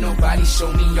never had nobody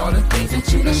show me all the things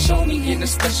that you done show me in a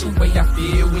special way. I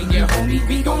feel when you're homie,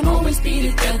 we gon' always be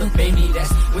together, baby.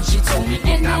 That's what she told me,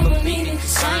 and I believe it.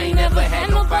 Cause I ain't never had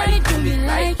nobody do me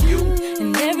like you.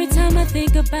 And every time I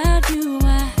think about you,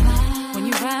 when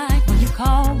you ride, when you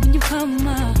call, when you come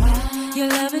up, your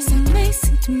love is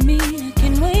amazing to me. I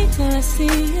can't wait till I see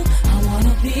you. I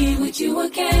wanna be with you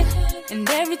again. And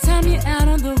every time you're out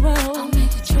on the road, I'll make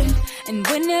a trip. And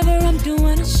whenever I'm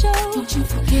doing a show, don't you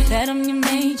forget that I'm your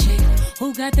main chick,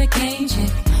 who got that game chick,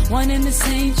 one and the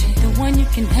same chick, the one you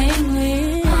can hang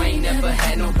with. I ain't never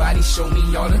had nobody show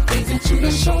me all the things that you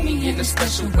done show me in a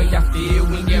special way. I feel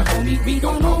when you're homie, we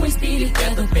gon' always be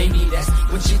together, baby. That's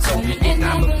what she told me, and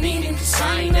I believe it. Cause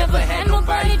I ain't never had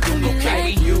nobody do me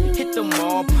like you. Hit the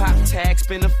mall, pop tags,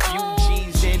 spend a few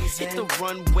G's in. Hit the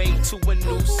runway to a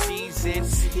new season.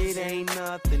 It ain't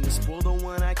nothing to spoil the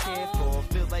one I care for.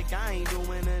 Feel like I ain't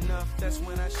doing enough, that's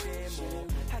when I share more.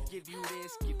 I give you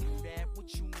this, give you that,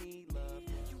 what you need, love.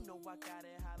 You know I got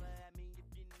it.